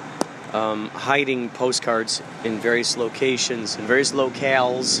 hiding postcards in various locations, in various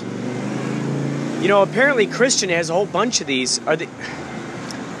locales. Apparently Christian has a whole bunch of these.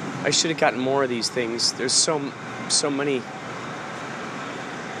 I should have gotten more of these things. There's so many.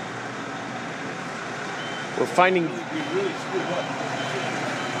 We're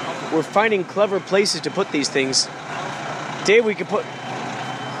finding clever places to put these things. Dave, we could put...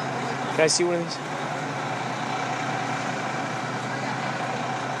 Can I see one of these?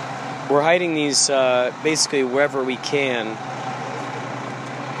 We're hiding these basically wherever we can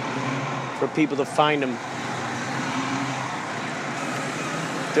for people to find them.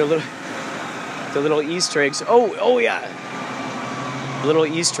 They're little Easter eggs. Oh yeah. Little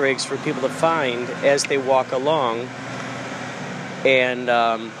Easter eggs for people to find as they walk along. And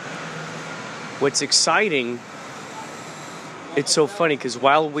what's exciting, it's so funny because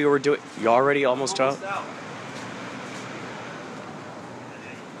while we were doing... You already almost out?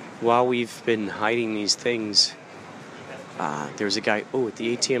 While we've been hiding these things, there's a guy, at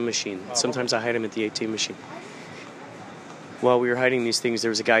the ATM machine. Sometimes I hide him at the ATM machine. While we were hiding these things, there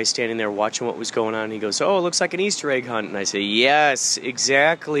was a guy standing there watching what was going on. He goes, oh, it looks like an Easter egg hunt. And I say, yes,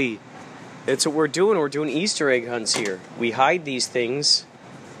 exactly. That's what we're doing. We're doing Easter egg hunts here. We hide these things,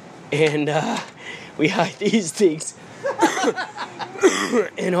 and we hide these things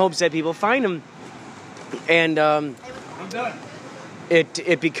in hopes that people find them. And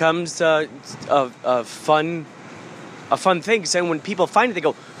it becomes a fun thing. Because then when people find it, they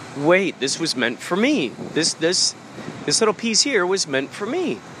go, wait, this was meant for me. This little piece here was meant for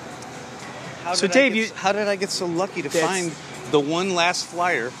me. How did I get so lucky to find the one last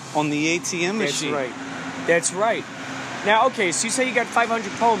flyer on the ATM machine? That's right. Now, okay, so you say you got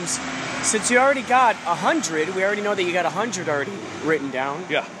 500 poems. Since you already got 100, we already know that you got 100 already written down.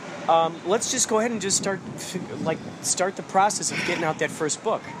 Yeah. Let's just go ahead and just start the process of getting out that first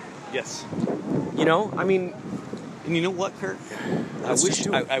book. Yes. And you know what, Kurt?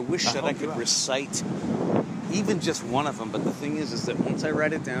 I wish that I could recite even just one of them, but the thing is that once I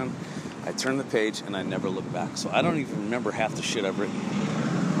write it down, I turn the page and I never look back. So I don't even remember half the shit I've written.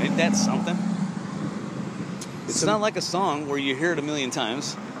 Ain't that something? It's not like a song where you hear it a million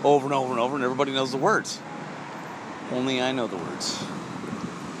times, over and over and over, and everybody knows the words. Only I know the words.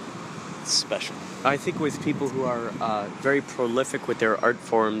 It's special. I think with people who are very prolific with their art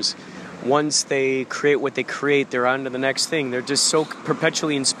forms, once they create what they create, they're on to the next thing. They're just so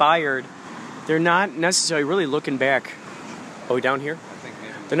perpetually inspired. They're not necessarily really looking back. Oh, down here? I think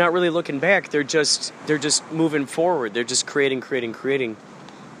maybe. They're not really looking back. They're just moving forward. They're just creating. I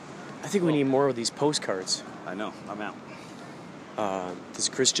think we need more of these postcards. I know. I'm out. Does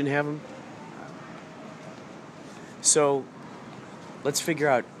Christian have them? So let's figure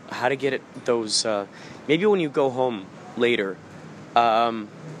out how to get those. Maybe when you go home later.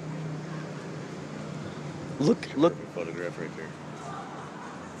 Look. Photograph right there.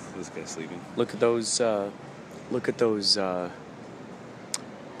 This guy's sleeping. Look at those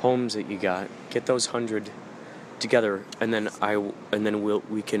poems that you got. Get those 100 together, and then I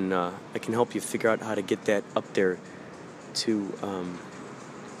can help you figure out how to get that up there to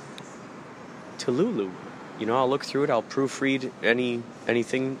Lulu. I'll look through it. I'll proofread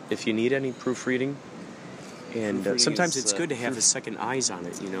anything if you need any proofreading. And sometimes it's good to have the second eyes on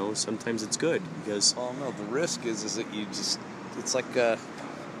it. Sometimes it's good because. Oh no, the risk is that you just it's like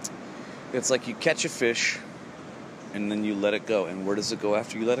you catch a fish, and then you let it go. And where does it go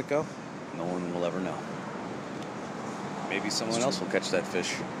after you let it go? No one will ever know. maybe someone else will catch that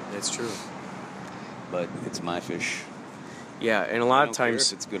fish. That's true. But it's my fish. Yeah, and a lot I of don't care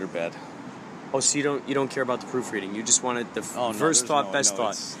times. if it's good or bad. Oh, so you don't care about the proofreading. You just wanted the Oh, no, first there's thought, no- best no, thought.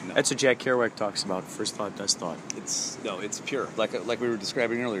 it's- no. That's what Jack Kerouac talks about. First thought, best thought. It's pure. Like we were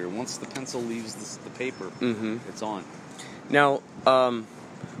describing earlier. Once the pencil leaves the paper, it's on. Now,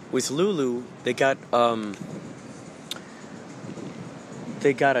 with Lulu, they got a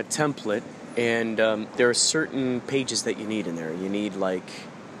template, and there are certain pages that you need in there. You need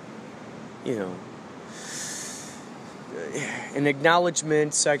an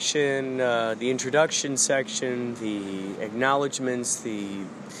acknowledgement section, the introduction section, the acknowledgements, the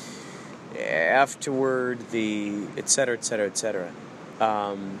afterward, the et cetera, et cetera, et cetera.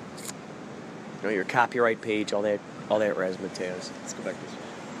 Your copyright page, all that razzmatazz. Let's go back this way.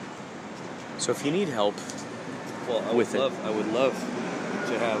 So if you need help, Well, I would love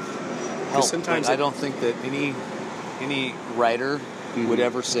to have help. Sometimes but I don't think that any writer would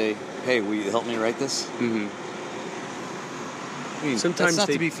ever say, "Hey, will you help me write this?" Mm-hmm. I mean, Sometimes that's not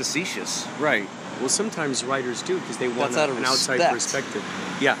they- to be facetious. Right. Well, sometimes writers do because they want That's out of an outside respect. perspective.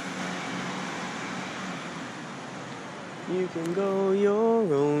 Yeah. You can go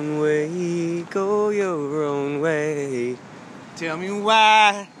your own way, go your own way. Tell me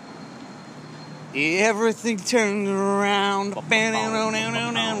why everything turned around.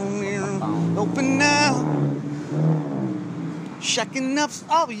 Open up. Shaking up's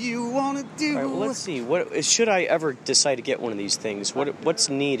all you wanna do. All right, well, let's see. What should I ever decide to get one of these things? What's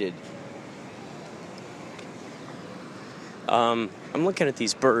needed? I'm looking at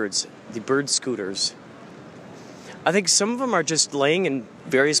these birds, the bird scooters. I think some of them are just laying in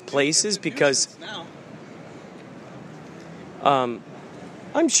various places because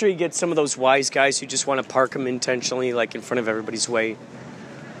I'm sure you get some of those wise guys who just want to park them intentionally, like in front of everybody's way.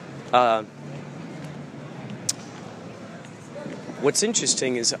 What's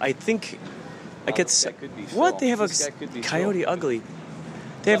interesting is I think I get that could be what Phil. they have This a guy could be Coyote Phil. Ugly.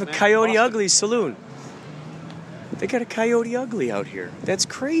 They have a What's up, man? Coyote Austin. Ugly saloon. They got a Coyote Ugly out here. That's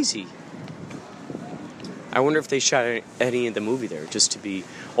crazy. I wonder if they shot any of the movie there just to be,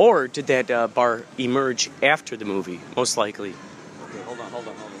 or did that bar emerge after the movie? Most likely. Okay, hold on.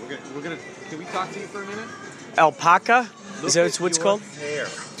 We're gonna. Can we talk to you for a minute? Alpaca? Is that Look what it's at called? your hair.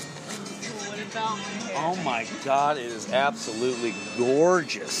 Oh my God! It is absolutely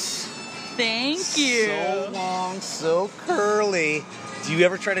gorgeous. Thank you. So long, so curly. Do you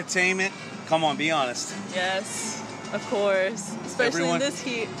ever try to tame it? Come on, be honest. Yes, of course. Especially Everyone- in this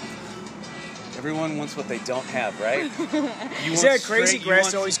heat. Everyone wants what they don't have, right? You Is want that crazy? straight- you Grass want-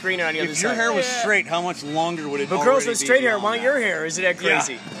 is always greener on the other If side. your hair was Yeah. straight, how much longer would it? But girls already with be straight hair beyond want that? your hair. Isn't that Yeah.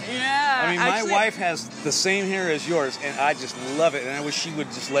 crazy? Yeah. I mean, actually, my wife has the same hair as yours, and I just love it. And I wish she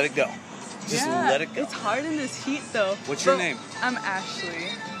would just let it go. Just yeah, let it go. It's hard in this heat, though. What's your But name? I'm Ashley.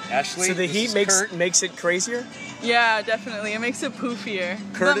 Ashley. So the this heat is makes Kurt. makes it crazier? Yeah, definitely. It makes it poofier.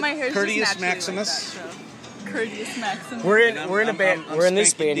 Curti- But my hair's Courteous just naturally Maximus? like that, so. Courteous Maximus. We're in And we're in a band. I'm We're in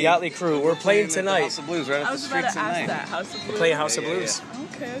this Spanky band, D. Yachtly Crew. We're playing at the tonight. House of Blues right I up the was about street to ask tonight. that. House of Blues. Playing House of Yeah, yeah, Blues.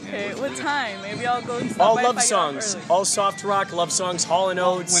 Okay. What time? Maybe I'll go and stop All by love if I get off songs, early. all soft rock love songs, Hall and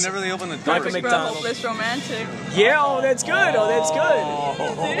Oates. Whenever they open the Michael doors. Bro, McDonald. Hopeless Romantic. Yeah, oh, that's good. Oh, that's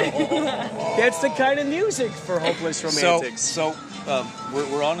good. That's the kind of music for hopeless romantics. So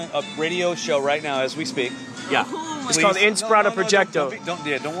we're on a radio show right now as we speak. Yeah. Oh It's my called God. Inspirata Projecto.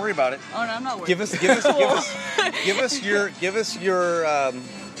 Don't worry about it. Oh, no, I'm not worried.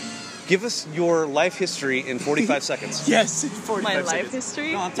 Give us your life history in 45 seconds. Yes, 45 My seconds. life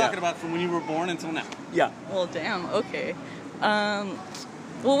history? No, I'm talking about from when you were born until now. Yeah. Well, damn. Okay.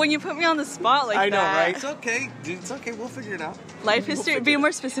 Well, when you put me on the spot like I know, that, right? It's okay, dude. It's okay. We'll figure it out. Life history. Be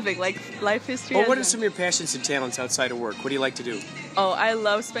more specific. Like life history. Well, as what are in- some of your passions and talents outside of work? What do you like to do? Oh, I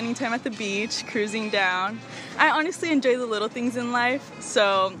love spending time at the beach, cruising down. I honestly enjoy the little things in life,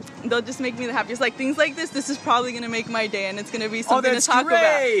 so they'll just make me the happiest. Like things like this. This is probably gonna make my day, and it's gonna be something that's to talk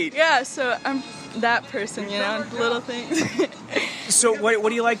great. about. Yeah. So I'm that person, you know, little things. So, what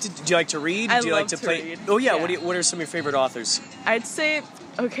do you like to do? You like to read? I do you like love to play? to read. Oh yeah. Yeah. What are some of your favorite authors? I'd say,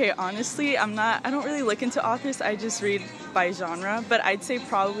 okay, honestly, I don't really look into authors. I just read by genre, but I'd say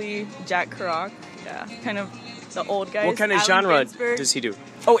probably Jack Kerouac. Yeah, kind of the old guys. What kind of Allen genre Ginsberg. does he do?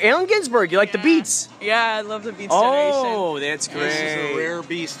 Oh, Allen Ginsberg, you like the Beats? Yeah, I love the Beats Oh, generation. that's This is a great. rare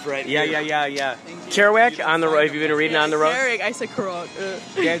beast right Yeah, here. yeah. Kerouac, on the road. Have you been reading On the Road? Eric, I said Kerouac.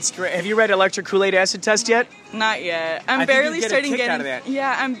 That's great. Have you read Electric Kool-Aid Acid Test yet? Not yet. I I'm think barely you'd get a starting kick getting. out of that.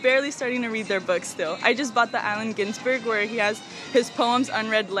 Yeah, I'm barely starting to read their books still. I just bought the Allen Ginsberg where he has his poems,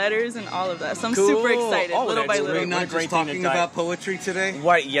 unread letters, and all of that. So I'm Cool. super excited, Oh, little by that's little. great. We're not What a great just thing to talking dive. about poetry today.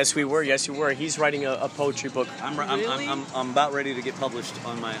 What? Yes, we were. He's writing a poetry book. I'm about ready to get published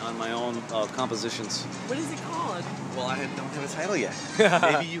on my own compositions. What is it called? Well, I don't have a title yet.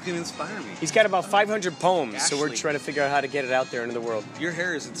 Maybe you can inspire me. He's got about 500 poems, so we're Ashley. trying to figure out how to get it out there into the world. Your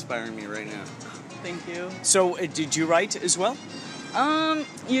hair is inspiring me right now. Thank you. So, did you write as well?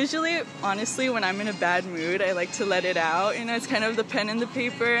 Usually, honestly, when I'm in a bad mood, I like to let it out. You know, it's kind of the pen and the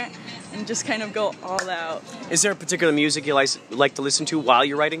paper and just kind of go all out. Is there a particular music you like to listen to while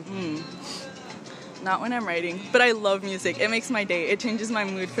you're writing? Not when I'm writing, but I love music. It makes my day. It changes my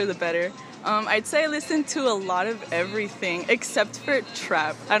mood for the better. I'd say I listen to a lot of everything except for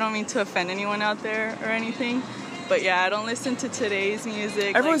trap. I don't mean to offend anyone out there or anything, but yeah, I don't listen to today's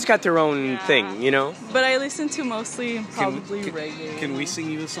music. Everyone's got their own thing, you know? But I listen to mostly probably reggae. Can we sing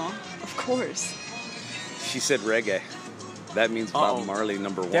you a song? Of course. She said reggae. That means Bob Marley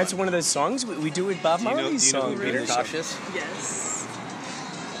 #1. That's one of the songs we do with Bob Marley's Do you know song. who Peter Tosh is? Yes.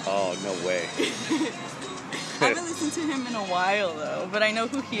 Oh, no way. I haven't listened to him in a while though, but I know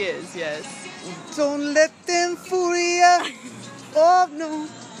who he is, yes. Don't let them fool ya. Oh, no.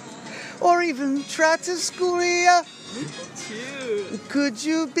 Or even try to school ya. Cute. Could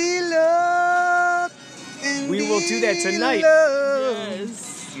you be loved? We will do that tonight.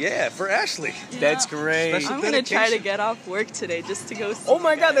 Yes. Yeah, for Ashley. That's great. Special I'm gonna try to dedication. get off work today just to go see Oh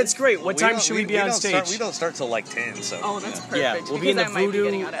my you God, guys. that's great. What time should we be on don't stage? we don't start till like 10, so. Oh, that's perfect. Yeah, we'll be in the because I might be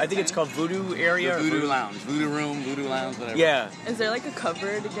getting Voodoo. out at I think it's 10. called Voodoo area. The or Voodoo Lounge, Voodoo Room, Voodoo Lounge, whatever. Yeah. Is there like a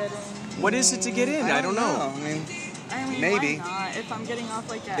cover to get in? What is it to get in? I don't know. I mean, I mean, Maybe. why not? If I'm getting off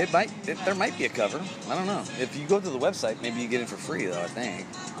like that. there might be a cover. I don't know. If you go to the website, maybe you get in for free, though, I think.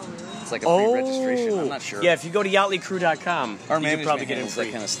 Oh, really? It's like a free registration. I'm not sure. Yeah, if you go to yachtleycrew.com, Our you management can probably get in handles free.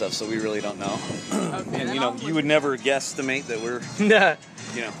 that kind of stuff, so we really don't know. Okay, And, then you know, I'll you would never guesstimate that we're, Nah,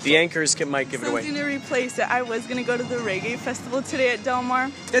 you know. the anchors might give it So I was away. gonna replace it. I was gonna go to the reggae festival today at Del Mar.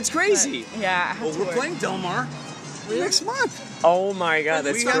 That's crazy. but yeah, I had Well, to we're work. playing Del Mar next month. Oh my God,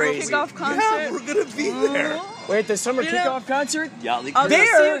 that's we have crazy. a kickoff concert. Yeah, we're going to be there. Wait, the summer You know- kickoff concert? Yachtly I'll Crew. go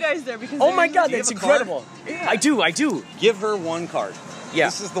see There? you guys there because Oh my there's- God, Do you that's have a card? incredible. Yeah. I do. Give her one card. Yeah.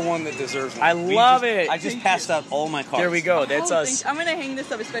 This is the one that deserves one. I love it. I just passed out all my cards. There we go. That's Oh, us. thanks. I'm gonna hang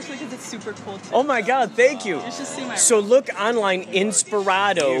this up, especially because it's super cold today. Oh my God, thank you. You should see my. So look online,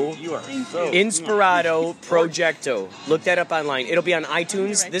 Inspirado. You are Thank so... Inspirado Projecto. Look that up online. It'll be on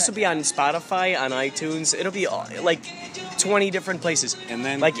iTunes. write This that will be on Spotify, on iTunes. It'll be like 20 different places. And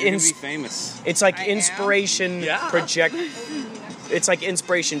then like you're going to be famous. it's like I am? Inspiration Yeah. Project. It's like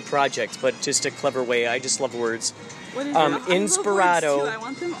Inspiration Project, but just a clever way. I just love words. What is um, it? I love words, Inspirado. too. I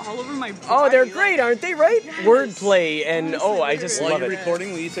want them all over my body. Oh, they're great, aren't they? Right? Yes. Wordplay and Honestly, I just literally. While love you're it.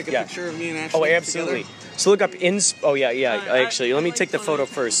 recording, will you take a Yeah. picture of me and Ashley Oh, absolutely. together? So look up Oh yeah. I Actually, let me like take the photo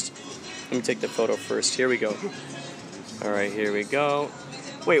photos. first. Let me take the photo first. Here we go. All right, here we go.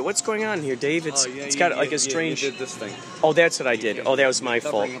 Wait, what's going on here, Dave? It's got like a strange. You did this thing. Oh, that's what I did. Oh, that was my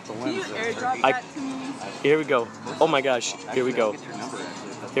fault. Covering up the Can you lens there. airdrop I- that to me? Here we go. Oh my gosh. Here we go. Get your number,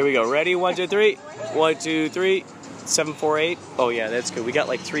 actually. Here we go. Ready? 1, 2, 3. 1, 2, 3. 7, 4, 8. Oh yeah, that's good. We got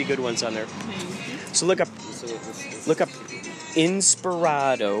like 3 good ones on there. So look up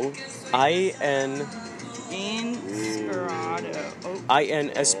Inspirado. Inspirado. Oh,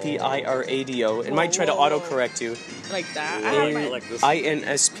 INSPIRADO. It might try to autocorrect you. like that. I have my. like this.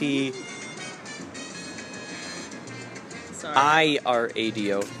 INSPIRADO. Sorry.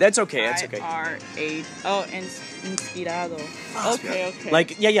 That's okay. That's okay. IRA. Oh, inspirado. Okay.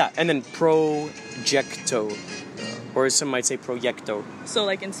 Like yeah, and then Projecto, or some might say Proyecto. So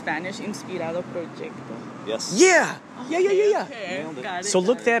like in Spanish, inspirado proyecto. Yes. Yeah. Okay. Nailed it. Got it. So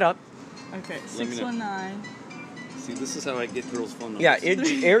look got that up. it. Okay. Let me know. 619. See, this is how I get girls' phone numbers. Yeah,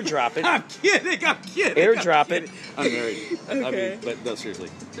 airdrop it. I'm kidding. Airdrop it. I'm married. I Okay. mean, but no, seriously.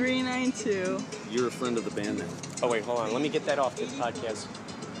 392. You're a friend of the band now. Oh wait, hold on. Let me get that off this podcast.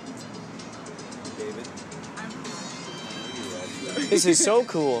 David. This is so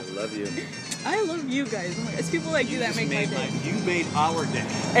cool. I love you. I love you guys. Oh my God. It's people like you that make my day. You made our day.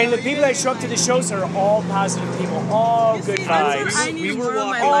 And the people that show up to the shows are all positive people, all You good see, that's vibes. what I need We were more in my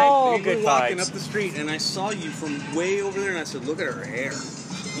walking. life. All we good were walking vibes. up the street, and I saw you from way over there, and I said, "Look at her hair."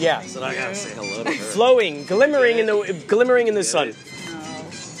 Yeah, I said, "I gotta say hello to her." flowing, glimmering in the sun. No.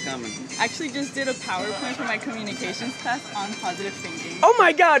 It's coming. Actually just did a PowerPoint for my communications class on positive thinking. Oh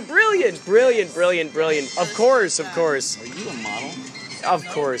my God! Brilliant! Brilliant! Brilliant! Brilliant! Of course! Of course! Are you a model? Of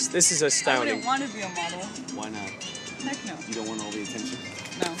course! This is I astounding. wouldn't want to be a model. Why not? Heck no. You don't want all the attention?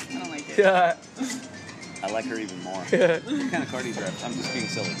 No, I don't like it. Yeah. I like her even more. What kind of car do you drive? I'm just being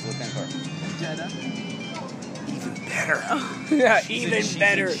silly. What kind of car? Jetta. Even better. Yeah. She's Even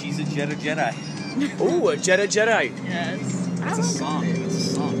better. She's a Jedi. Ooh, a Jedi Jedi. Yes. That's a song. That's a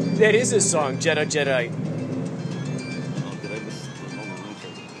song. That is a song, Jedi Jedi. Oh, did I just... Hold on, let me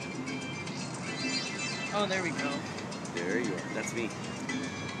try. Oh, there we go. There you are. That's me.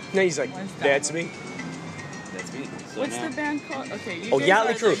 No, he's like, What's that that's one? me. That's me. So What's now, the band called? Okay, you Oh, guys Yachtly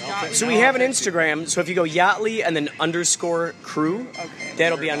are Crew. the Yachtly So we have an Instagram. So if you go Yachtly and then _crew, Okay.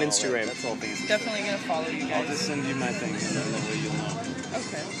 that'll be on all that. Instagram. That's all fancy. Definitely gonna follow you I'll guys. just send you my thing, and then that way you'll know.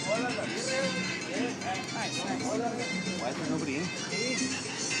 Okay. Nice. Why is there nobody in? I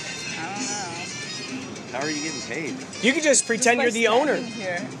don't know. How are you getting paid? You could just pretend By you're the owner, standing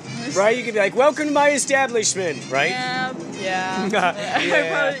here. right? You could be like, "Welcome to my establishment," right? Yeah.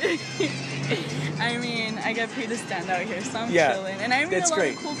 Yeah. I mean, I get paid to stand out here, so I'm Yeah, chilling. And I meet that's a lot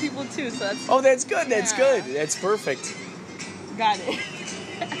great. of cool people too, so that's Oh, that's good. That's Yeah. good. That's perfect. got it.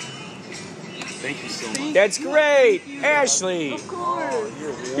 Thank you so much. That's great, Ashley. Of course.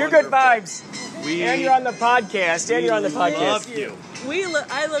 You're good vibes. We And you're on the podcast. And you're on the podcast. love you.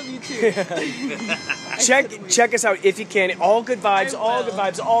 I love you too. Check us out if you can. All good vibes, I all good will.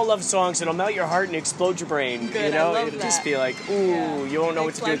 vibes, all love songs. It'll melt your heart and explode your brain. Good, you know, I love it'll just that. be like, ooh, Yeah. you won't know what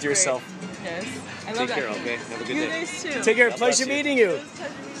Makes to do with life great. yourself. Yes. I love Take that. care, okay? Have a good You day. guys too. Take care. God Pleasure bless you. meeting you.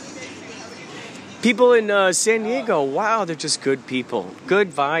 People in San Diego, wow, they're just good people. Good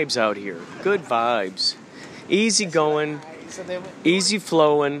vibes out here. Good vibes. Easy going, easy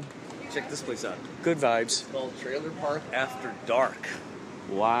flowing. Check this place out. Good vibes. It's called Trailer Park After Dark.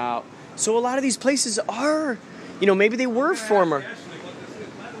 Wow. So a lot of these places are, maybe they were former.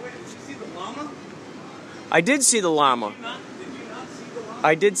 I did see the llama.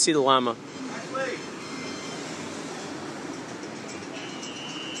 I did see the llama.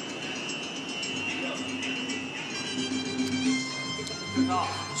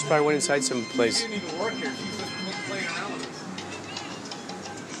 She probably went inside some place. She didn't even work here. She's just playing around with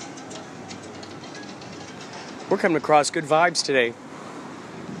us. We're coming across good vibes today.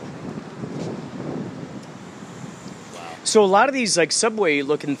 So a lot of these like subway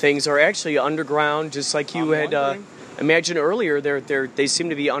looking things are actually underground, just like you had imagined earlier. They seem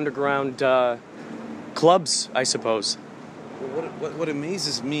to be underground clubs, I suppose. Well, what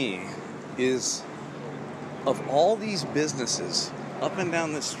amazes me is, of all these businesses up and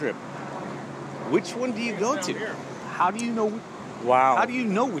down this strip, which one do you go to? How do you know? Wow. How do you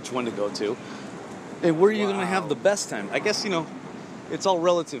know which one to go to? And where are you going to have the best time? I guess, it's all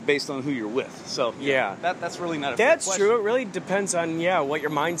relative based on who you're with. So Yeah. that's really not a fair That's question. true. It really depends on what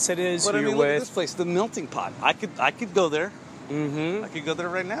your mindset is, But who I mean, you're look at this with. place, the Melting Pot. I could go there. Mm-hmm. I could go there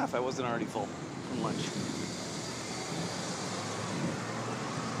right now if I wasn't already full from lunch.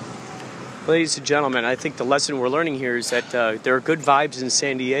 Ladies and gentlemen, I think the lesson we're learning here is that there are good vibes in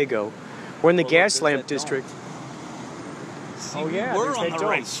San Diego. We're in the Oh, look, there's Gaslamp that District. See, Oh, yeah, we're there's on that the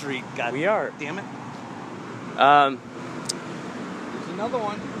right dome. street. God We are. damn it. Um, There's another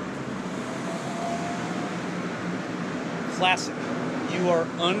one. Classic. You are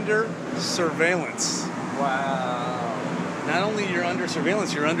under surveillance. wow. Not only you're under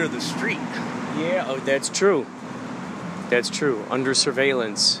surveillance, you're under the street. Yeah, oh, that's true. That's true. Under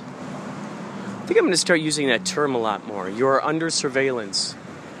surveillance. I think I'm going to start using that term a lot more. You're under surveillance.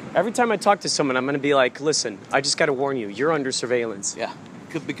 Every time I talk to someone, I'm going to be like, listen, I just got to warn you, you're under surveillance. Yeah.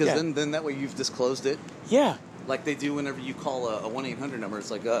 Because Yeah. then that way you've disclosed it. Yeah. Like they do whenever you call a 1-800 number.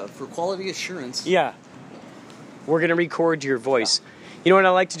 It's like, for quality assurance. Yeah. We're going to record your voice. You know what I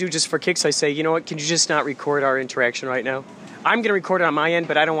like to do just for kicks? I say, you know what, can you just not record our interaction right now? I'm going to record it on my end,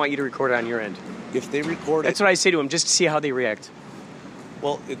 but I don't want you to record it on your end. If they record That's it, what I say to them, just to see how they react.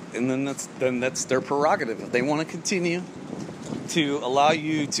 well, then that's their prerogative. If they want to continue to allow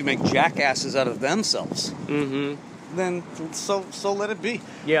you to make jackasses out of themselves, Mm-hmm. then so let it be.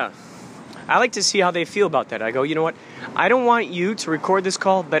 Yeah. I like to see how they feel about that. I go, you know what? I don't want you to record this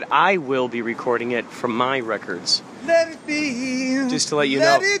call, but I will be recording it from my records. Let it be. Just to let you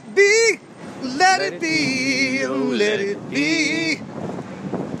let know. It be. Let it be. Let it be.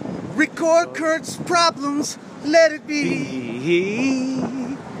 Record Kurt's problems. Let it be.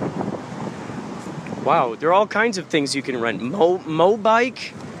 Wow, there are all kinds of things you can rent.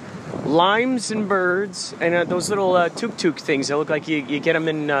 Mo-bike, limes and birds, and those little tuk-tuk things that look like you get them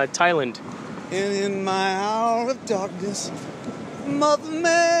in Thailand. And in my hour of darkness, Mother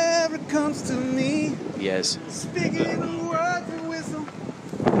Mary comes to me, Yes. speaking words of wisdom.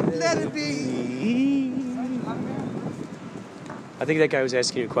 Let it be. I think that guy was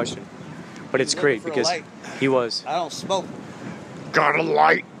asking you a question. But it's great for a because light. he was. I don't smoke. Got a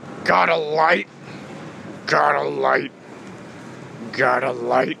light. Got a light. Got a light. Got a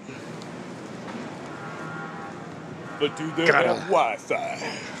light. But do they Gotta- have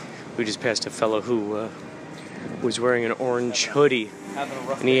Wi-Fi? We just passed a fellow who was wearing an orange hoodie, Having a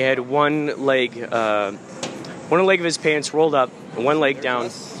rough and he had one leg of his pants rolled up, and one leg down,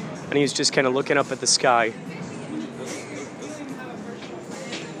 and he was just kind of looking up at the sky.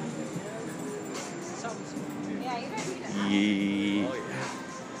 Yeah.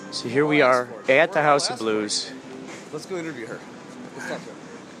 So here we are at the House of Blues. Let's go interview her. Let's talk to her.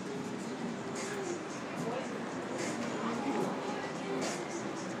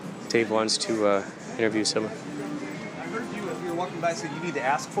 Dave wants to interview someone. I heard you as we were walking by said you need to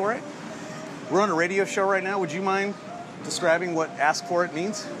ask for it. We're on a radio show right now. Would you mind describing what ask for it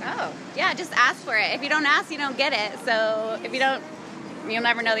means? Oh, yeah, just ask for it. If you don't ask, you don't get it. So if you don't, you'll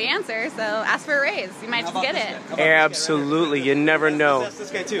never know the answer. So ask for a raise. You might just get it. Absolutely, you never know. This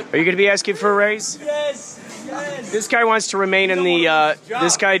guy too. Are you going to be asking for a raise? Yes. Yes. This guy wants to remain in the.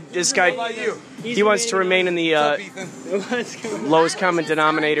 This guy. He wants to remain in the lowest common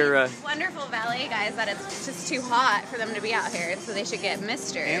denominator. Wonderful valet guys that it's just too hot for them to be out here, so they should get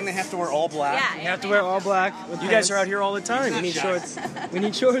Mr. And they have to wear all black. Yeah, You have to wear all black. You guys are out here all the time. We need shorts. We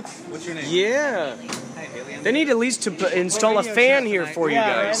need shorts. What's your name? Yeah. They need at least to install a fan here for you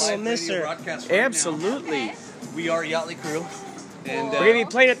guys. Yeah, Mister. Absolutely. We are Yachtly Crew. And We're going to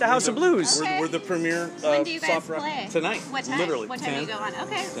be playing at the House of Blues. we're the premier When do you guys soft rock play? tonight. What time? Literally. What time do you 10. go on?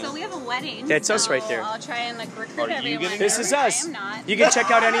 Okay, so we have a wedding. That's us so right there. I'll try and recruit Are you everyone. getting This is I us. am not. You can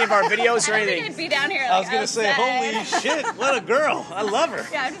check out any of our videos or I don't think anything. I'd be down here. I was going to say, upset. holy shit, what a girl. I love her.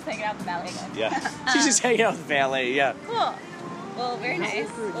 Yeah, I'm just hanging out with the valet guys. Yeah. She's just hanging out with the valet, yeah. Cool. Well, very nice.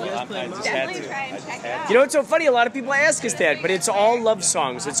 We'll I just had definitely to. try and check it out. You know, it's so funny. A lot of people ask us that, but it's all love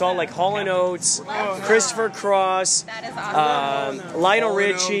songs. It's all like Hall & Oates, Christopher Cross, That is awesome. Lionel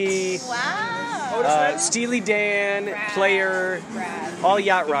Richie, Wow. Steely Dan, Brad. Player, Brad. all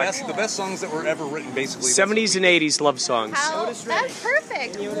yacht rock. The best songs that were ever written, basically. 70s and 80s love songs. How? That's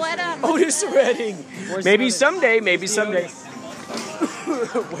perfect. What Otis Redding. Maybe someday, maybe someday.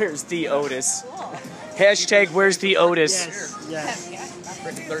 Where's the Otis? Hashtag where's the Otis? Yes.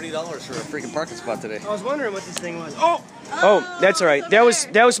 Freaking $30 for a freaking parking spot today. I was wondering what this thing was. Oh, that's all right. That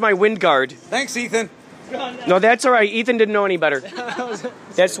was my wind guard. Thanks, Ethan. No, that's all right. Ethan didn't know any better.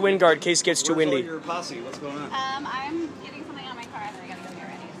 That's wind guard in case it gets too Where's all windy. your posse? What's going on? I'm getting something on my car and I gotta go get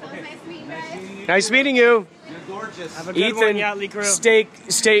ready. So it was nice meeting you guys. Nice meeting you. You're gorgeous. Have a good one, Ethan, Yachtly Crew.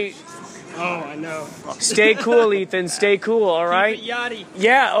 stay Oh, I know. Stay cool, Ethan. Stay cool, all right? Keep it yachty.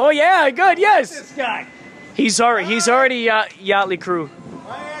 Yeah. Oh, yeah. Good. Yes. This guy. He's already Yachtly Crew.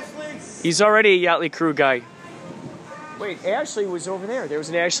 He's already a Yachtly Crew guy. Wait, Ashley was over there. There was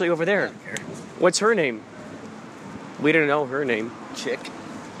an Ashley over there. What's her name? We didn't know her name. Chick.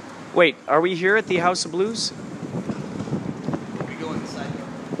 Wait, are we here at the House of Blues? We go inside.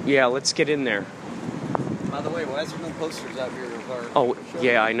 Yeah, let's get in there. By the way, why is there no posters out here of our Oh, show?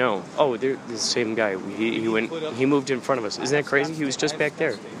 yeah, I know. Oh, they're the same guy. He moved in front of us. Isn't that crazy? He was just back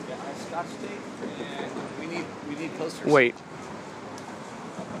there. Scotch tape, and we need posters. Wait.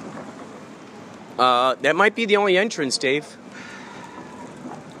 That might be the only entrance, Dave.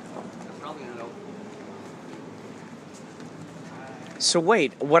 Probably not open. So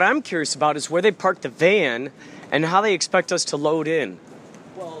wait, what I'm curious about is where they park the van and how they expect us to load in.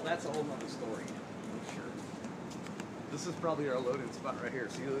 Well, that's a whole nother story. I'm sure. This is probably our loading spot right here.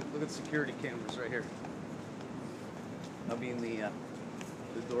 See, look at the security cameras right here. That'll be in the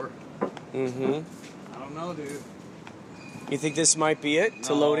door. Mm-hmm. I don't know, dude. You think this might be it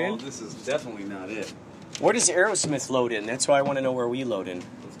to load in? This is definitely not it. Where does Aerosmith load in? That's why I want to know where we load in.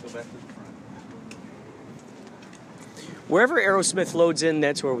 Let's go back to the front. Wherever Aerosmith loads in,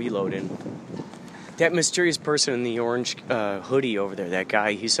 that's where we load in. That mysterious person in the orange hoodie over there, that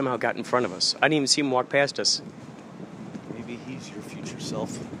guy, he somehow got in front of us. I didn't even see him walk past us. Maybe he's your future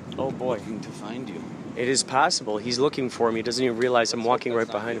self. Oh boy. Looking to find you. It is possible. He's looking for me. He doesn't even realize I'm walking right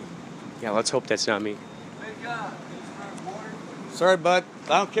behind him. Yeah, let's hope that's not me. Sorry, bud.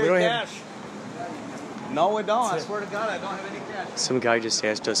 I don't carry We don't cash. No, I don't. I swear to God, I don't have any cash. Some guy just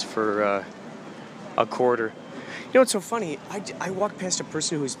asked us for a quarter. You know what's so funny? I walked past a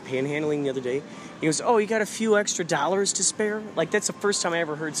person who was panhandling the other day. He goes, "Oh, you got a few extra dollars to spare?" Like, that's the first time I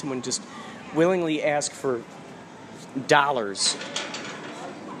ever heard someone just willingly ask for dollars.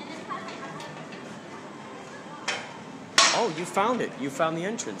 Oh, you found it. You found the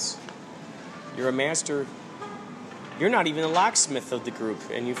entrance. You're a master You're not even the locksmith of the group,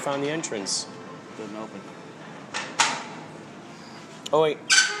 and you found the entrance. Doesn't open. Oh, wait.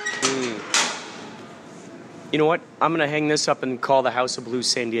 You know what? I'm going to hang this up and call the House of Blues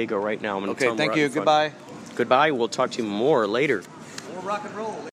San Diego right now. I'm gonna tell them thank we're you. having fun. Goodbye. Goodbye. We'll talk to you more later. More rock and roll.